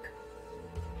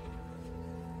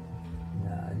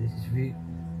 This is really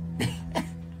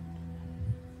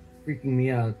freaking me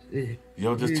out.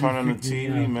 Yo, just turn on the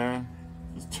TV, man.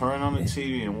 Just turn on the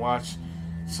TV and watch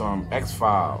some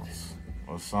X-Files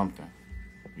or something.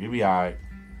 You'll be alright.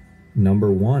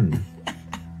 Number 1.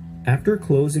 After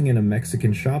closing in a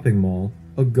Mexican shopping mall,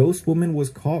 a ghost woman was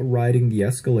caught riding the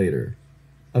escalator.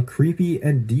 A creepy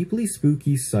and deeply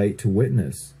spooky sight to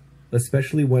witness,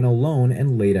 especially when alone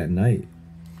and late at night.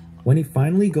 When he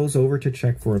finally goes over to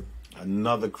check for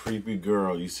another creepy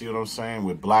girl, you see what I'm saying,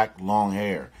 with black long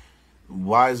hair.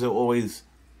 Why is it always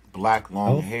black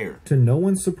long hair? To no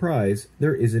one's surprise,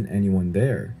 there isn't anyone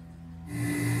there.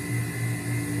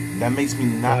 That makes me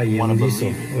not want to believe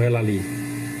it. Olha ela ali.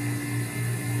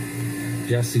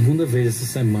 Já é a segunda vez essa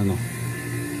semana.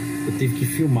 Eu tive que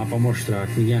filmar pra mostrar,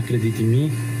 que ninguém acredita em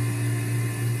mim.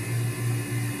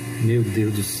 Meu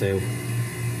Deus do céu.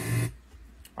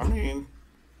 I mean,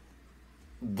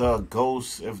 the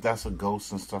ghost, if that's a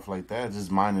ghost and stuff like that,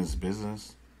 just mind his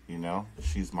business, you know?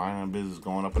 She's minding her business,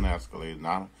 going up an escalator,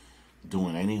 not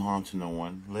doing any harm to no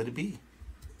one. Let it be.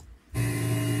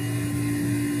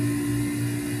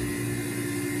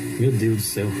 Meu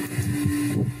Deus do céu.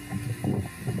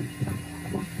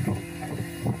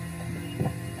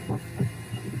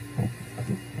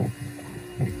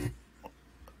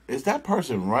 Is that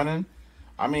person running?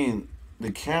 I mean,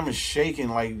 the camera's shaking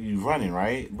like you're running,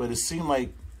 right? But it seemed like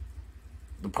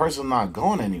the person not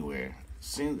going anywhere.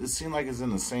 It seemed like it's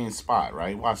in the same spot,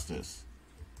 right? Watch this.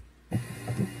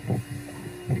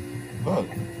 Look.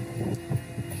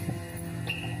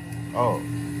 Oh.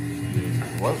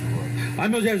 It was good. Ai,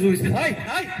 meu Jesus.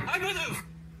 Ai, meu Deus.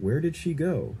 Where did she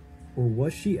go? Or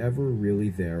was she ever really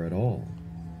there at all?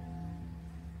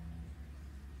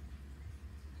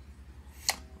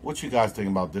 What you guys think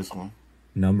about this one?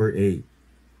 Number 8.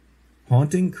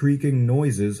 Haunting creaking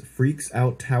noises freaks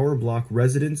out tower block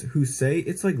residents who say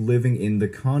it's like living in the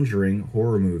Conjuring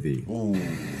horror movie. Ooh.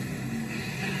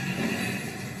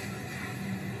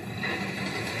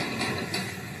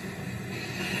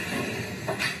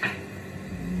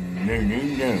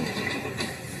 No.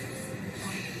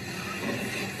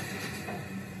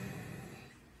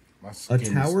 A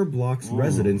tower block's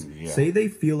residents say they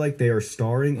feel like they are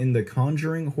starring in the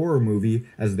Conjuring horror movie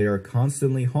as they are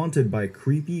constantly haunted by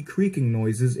creepy creaking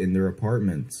noises in their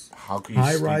apartments.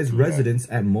 High-rise residents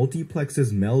at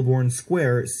Multiplex's Melbourne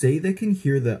Square say they can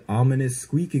hear the ominous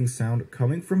squeaking sound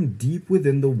coming from deep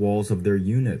within the walls of their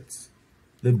units.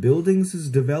 The building's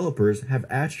developers have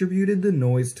attributed the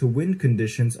noise to wind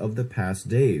conditions of the past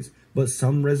days, but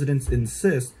some residents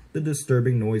insist the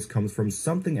disturbing noise comes from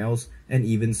something else and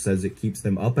even says it keeps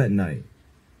them up at night.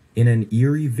 In an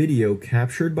eerie video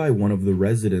captured by one of the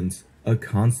residents, a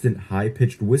constant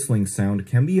high-pitched whistling sound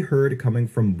can be heard coming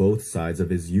from both sides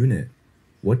of his unit.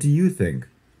 What do you think?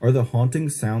 Are the haunting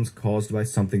sounds caused by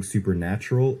something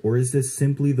supernatural, or is this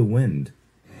simply the wind?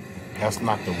 That's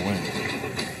not the wind.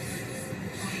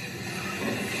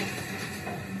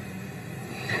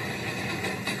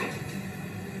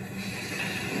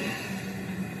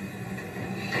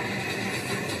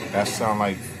 That sound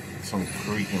like some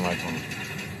creaking, like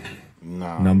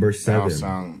nah. Number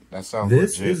 7. That sounds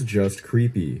This legit. is just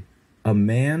creepy. A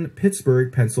man,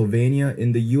 Pittsburgh, Pennsylvania,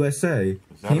 in the USA,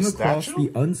 came across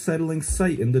the unsettling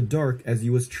sight in the dark as he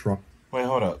was trying. Wait,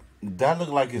 hold up. That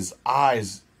looked like his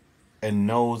eyes and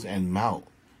nose and mouth.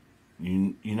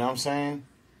 You know what I'm saying?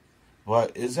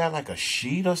 But is that like a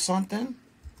sheet or something?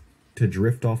 To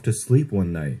drift off to sleep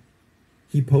one night.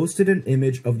 He posted an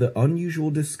image of the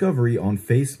unusual discovery on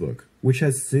Facebook, which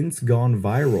has since gone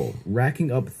viral,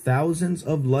 racking up thousands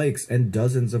of likes and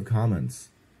dozens of comments.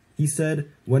 He said,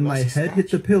 "When my head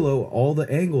hit the pillow, all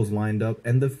the angles lined up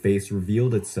and the face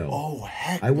revealed itself. Oh,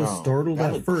 heck I was no. startled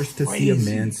That at first to see a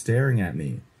man staring at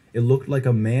me. It looked like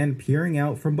a man peering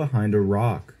out from behind a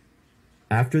rock.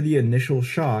 After the initial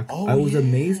shock, I was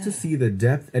amazed to see the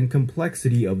depth and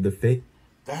complexity of the face.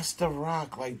 That's the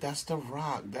rock. Like, that's the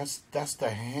rock. That's the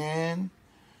hand.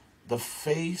 The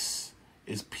face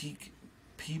is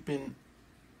peeping.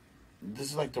 This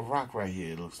is like the rock right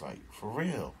here, it looks like. For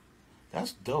real.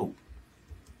 That's dope."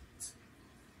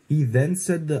 He then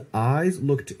said the eyes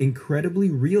looked incredibly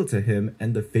real to him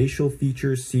and the facial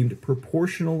features seemed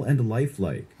proportional and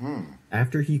lifelike.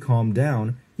 After he calmed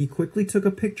down, he quickly took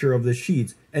a picture of the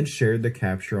sheets and shared the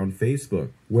capture on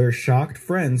Facebook, where shocked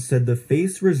friends said the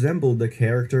face resembled the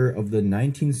character of the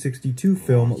 1962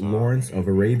 film Lawrence of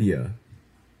Arabia.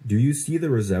 Do you see the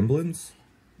resemblance?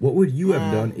 What would you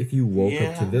have done if you woke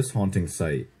up to this haunting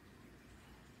sight?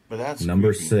 But that's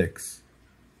Number creepy. 6.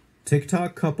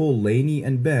 TikTok couple Lainey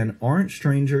and Ben aren't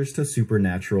strangers to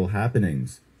supernatural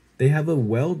happenings. They have a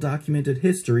well-documented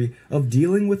history of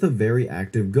dealing with a very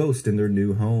active ghost in their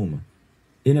new home.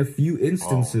 In a few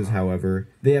instances, however,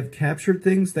 they have captured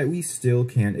things that we still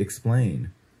can't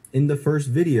explain. In the first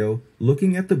video,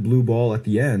 looking at the blue ball at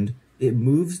the end, it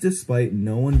moves despite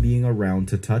no one being around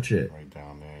to touch it. Right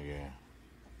down there, yeah.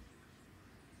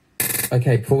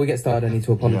 Okay, before we get started, I need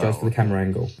to apologise for the camera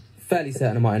angle. Fairly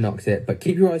certain I might have knocked it, but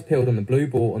keep your eyes peeled on the blue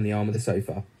ball on the arm of the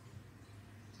sofa.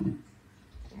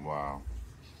 Wow.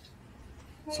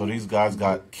 So these guys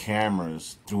got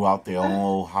cameras throughout their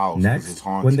whole house. 'Cause it's Next,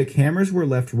 haunted. when the cameras were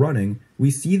left running, we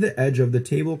see the edge of the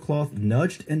tablecloth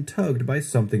nudged and tugged by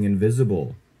something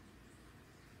invisible.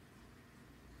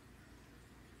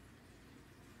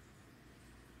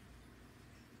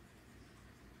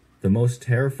 The most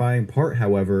terrifying part,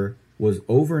 however, was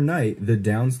overnight the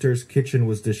downstairs kitchen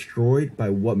was destroyed by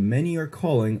what many are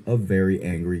calling a very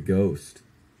angry ghost.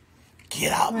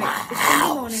 Get out my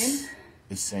house!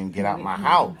 It's saying get out my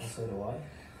house. So do I.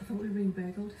 I thought we were being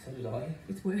burgled. So did I.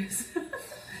 It's worse.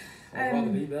 I'd rather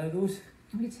be burgled.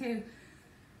 Me too.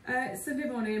 Sunday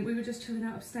morning, we were just chilling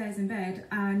out upstairs in bed,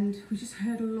 and we just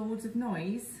heard loads of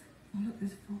noise. Oh look,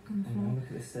 there's a fork on the floor. Look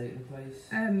at the state of the place.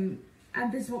 And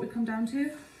this is what we come down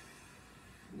to.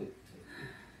 Look,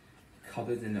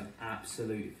 covered in an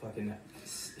absolute fucking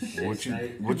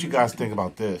shit What you guys think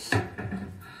about this?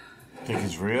 Think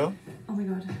it's real? Oh my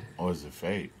god. Or is it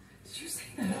fake? Did you see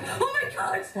that? Oh my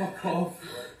god! Fuck off.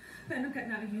 Better not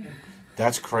getting out of here.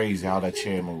 That's crazy how that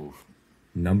chair moved.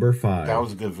 Number 5. That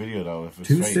was a good video though. If it's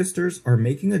Two fake. sisters are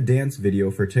making a dance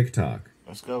video for TikTok.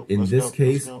 Let's go. In this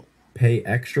case, pay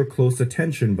extra close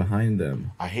attention behind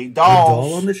them. I hate The dolls.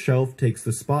 doll on the shelf takes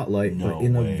the spotlight, No but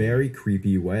in way. a very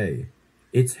creepy way.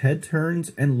 Its head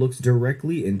turns and looks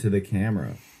directly into the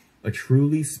camera. A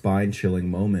truly spine-chilling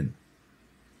moment.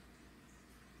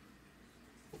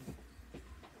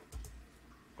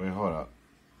 Wait, hold up.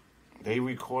 They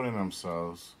recording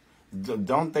themselves.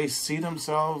 Don't they see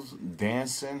themselves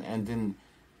dancing and then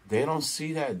they don't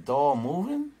see that doll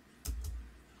moving?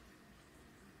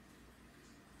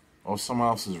 Or someone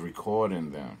else is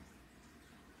recording them.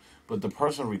 But the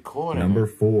person recording Number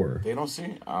it, 4. they don't see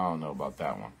it? I don't know about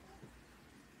that one.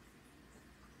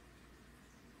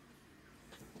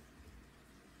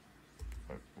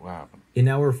 What happened? In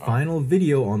our final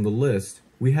video on the list,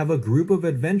 we have a group of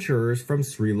adventurers from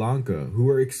Sri Lanka who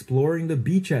are exploring the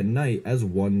beach at night as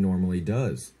one normally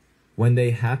does, when they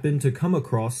happen to come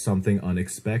across something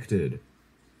unexpected.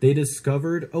 They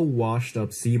discovered a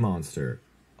washed-up sea monster.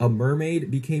 A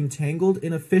mermaid became tangled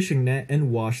in a fishing net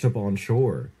and washed up on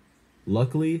shore.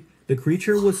 Luckily, the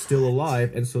creature was still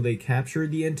alive, and so they captured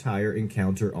the entire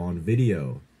encounter on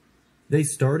video. They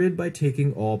started by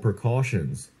taking all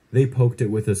precautions. They poked it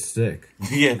with a stick.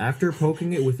 Yeah. After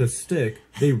poking it with a stick,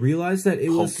 they realized that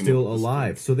it was still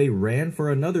alive, so they ran for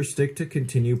another stick to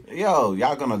continue. Yo,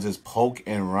 y'all gonna just poke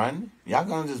and run? Y'all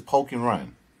gonna just poke and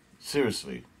run?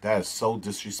 Seriously, that is so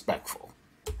disrespectful.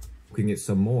 Poking it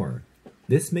some more.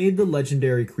 This made the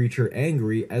legendary creature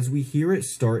angry as we hear it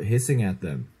start hissing at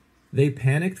them. They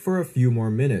panicked for a few more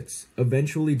minutes,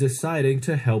 eventually deciding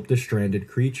to help the stranded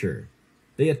creature.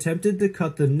 They attempted to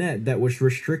cut the net that was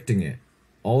restricting it,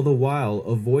 all the while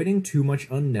avoiding too much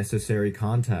unnecessary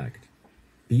contact.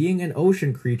 Being an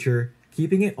ocean creature,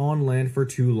 keeping it on land for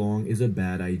too long is a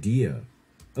bad idea.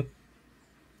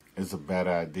 It's a bad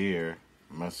idea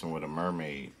messing with a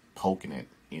mermaid, poking it.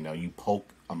 You know, you poke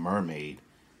a mermaid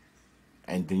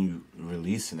and then you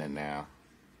releasing it now.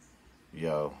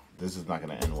 Yo, this is not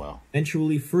going to end well.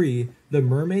 Eventually free, the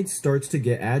mermaid starts to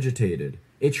get agitated.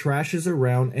 It trashes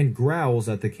around and growls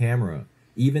at the camera,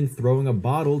 even throwing a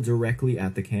bottle directly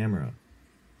at the camera.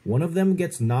 One of them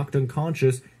gets knocked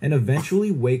unconscious and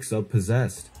eventually wakes up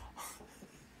possessed.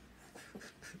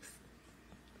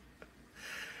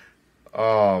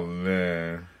 Oh,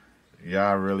 man.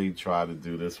 Y'all really try to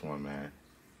do this one, man.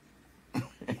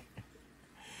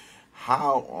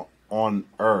 How on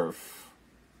earth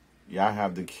y'all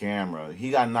have the camera?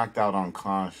 He got knocked out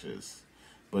unconscious,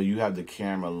 but you have the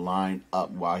camera lined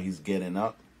up while he's getting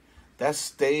up? That's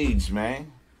staged,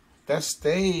 man. That's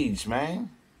staged, man.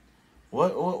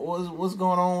 What's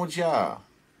going on with y'all?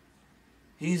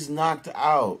 He's knocked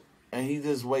out, and he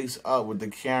just wakes up with the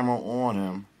camera on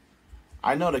him.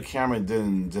 I know the camera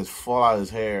didn't just fall out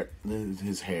his hair,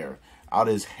 out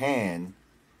his hand.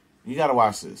 You gotta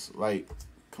watch this. Like,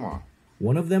 come on.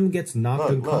 One of them gets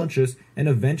knocked unconscious and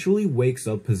eventually wakes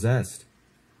up possessed,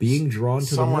 being drawn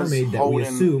to the mermaid that we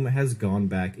assume has gone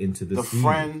back into the sea. The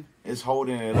friend is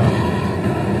holding it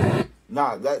up.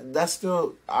 Nah, that's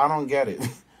still, I don't get it.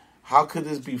 How could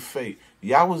this be fake?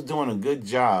 Y'all was doing a good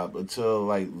job until,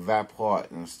 like, that part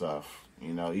and stuff.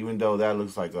 You know, even though that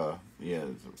looks like y'all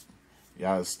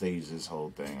staged this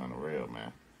whole thing on the real,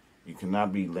 man. You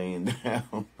cannot be laying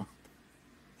down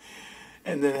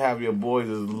and then have your boys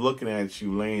just looking at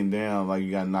you laying down like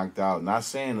you got knocked out, not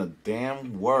saying a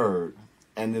damn word,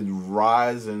 and then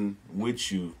rising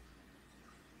with you,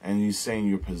 and you saying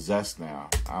you're possessed now.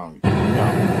 I don't.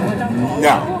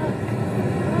 No.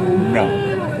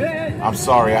 I'm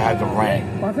sorry, I had to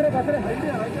rant.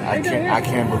 I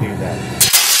can't believe that.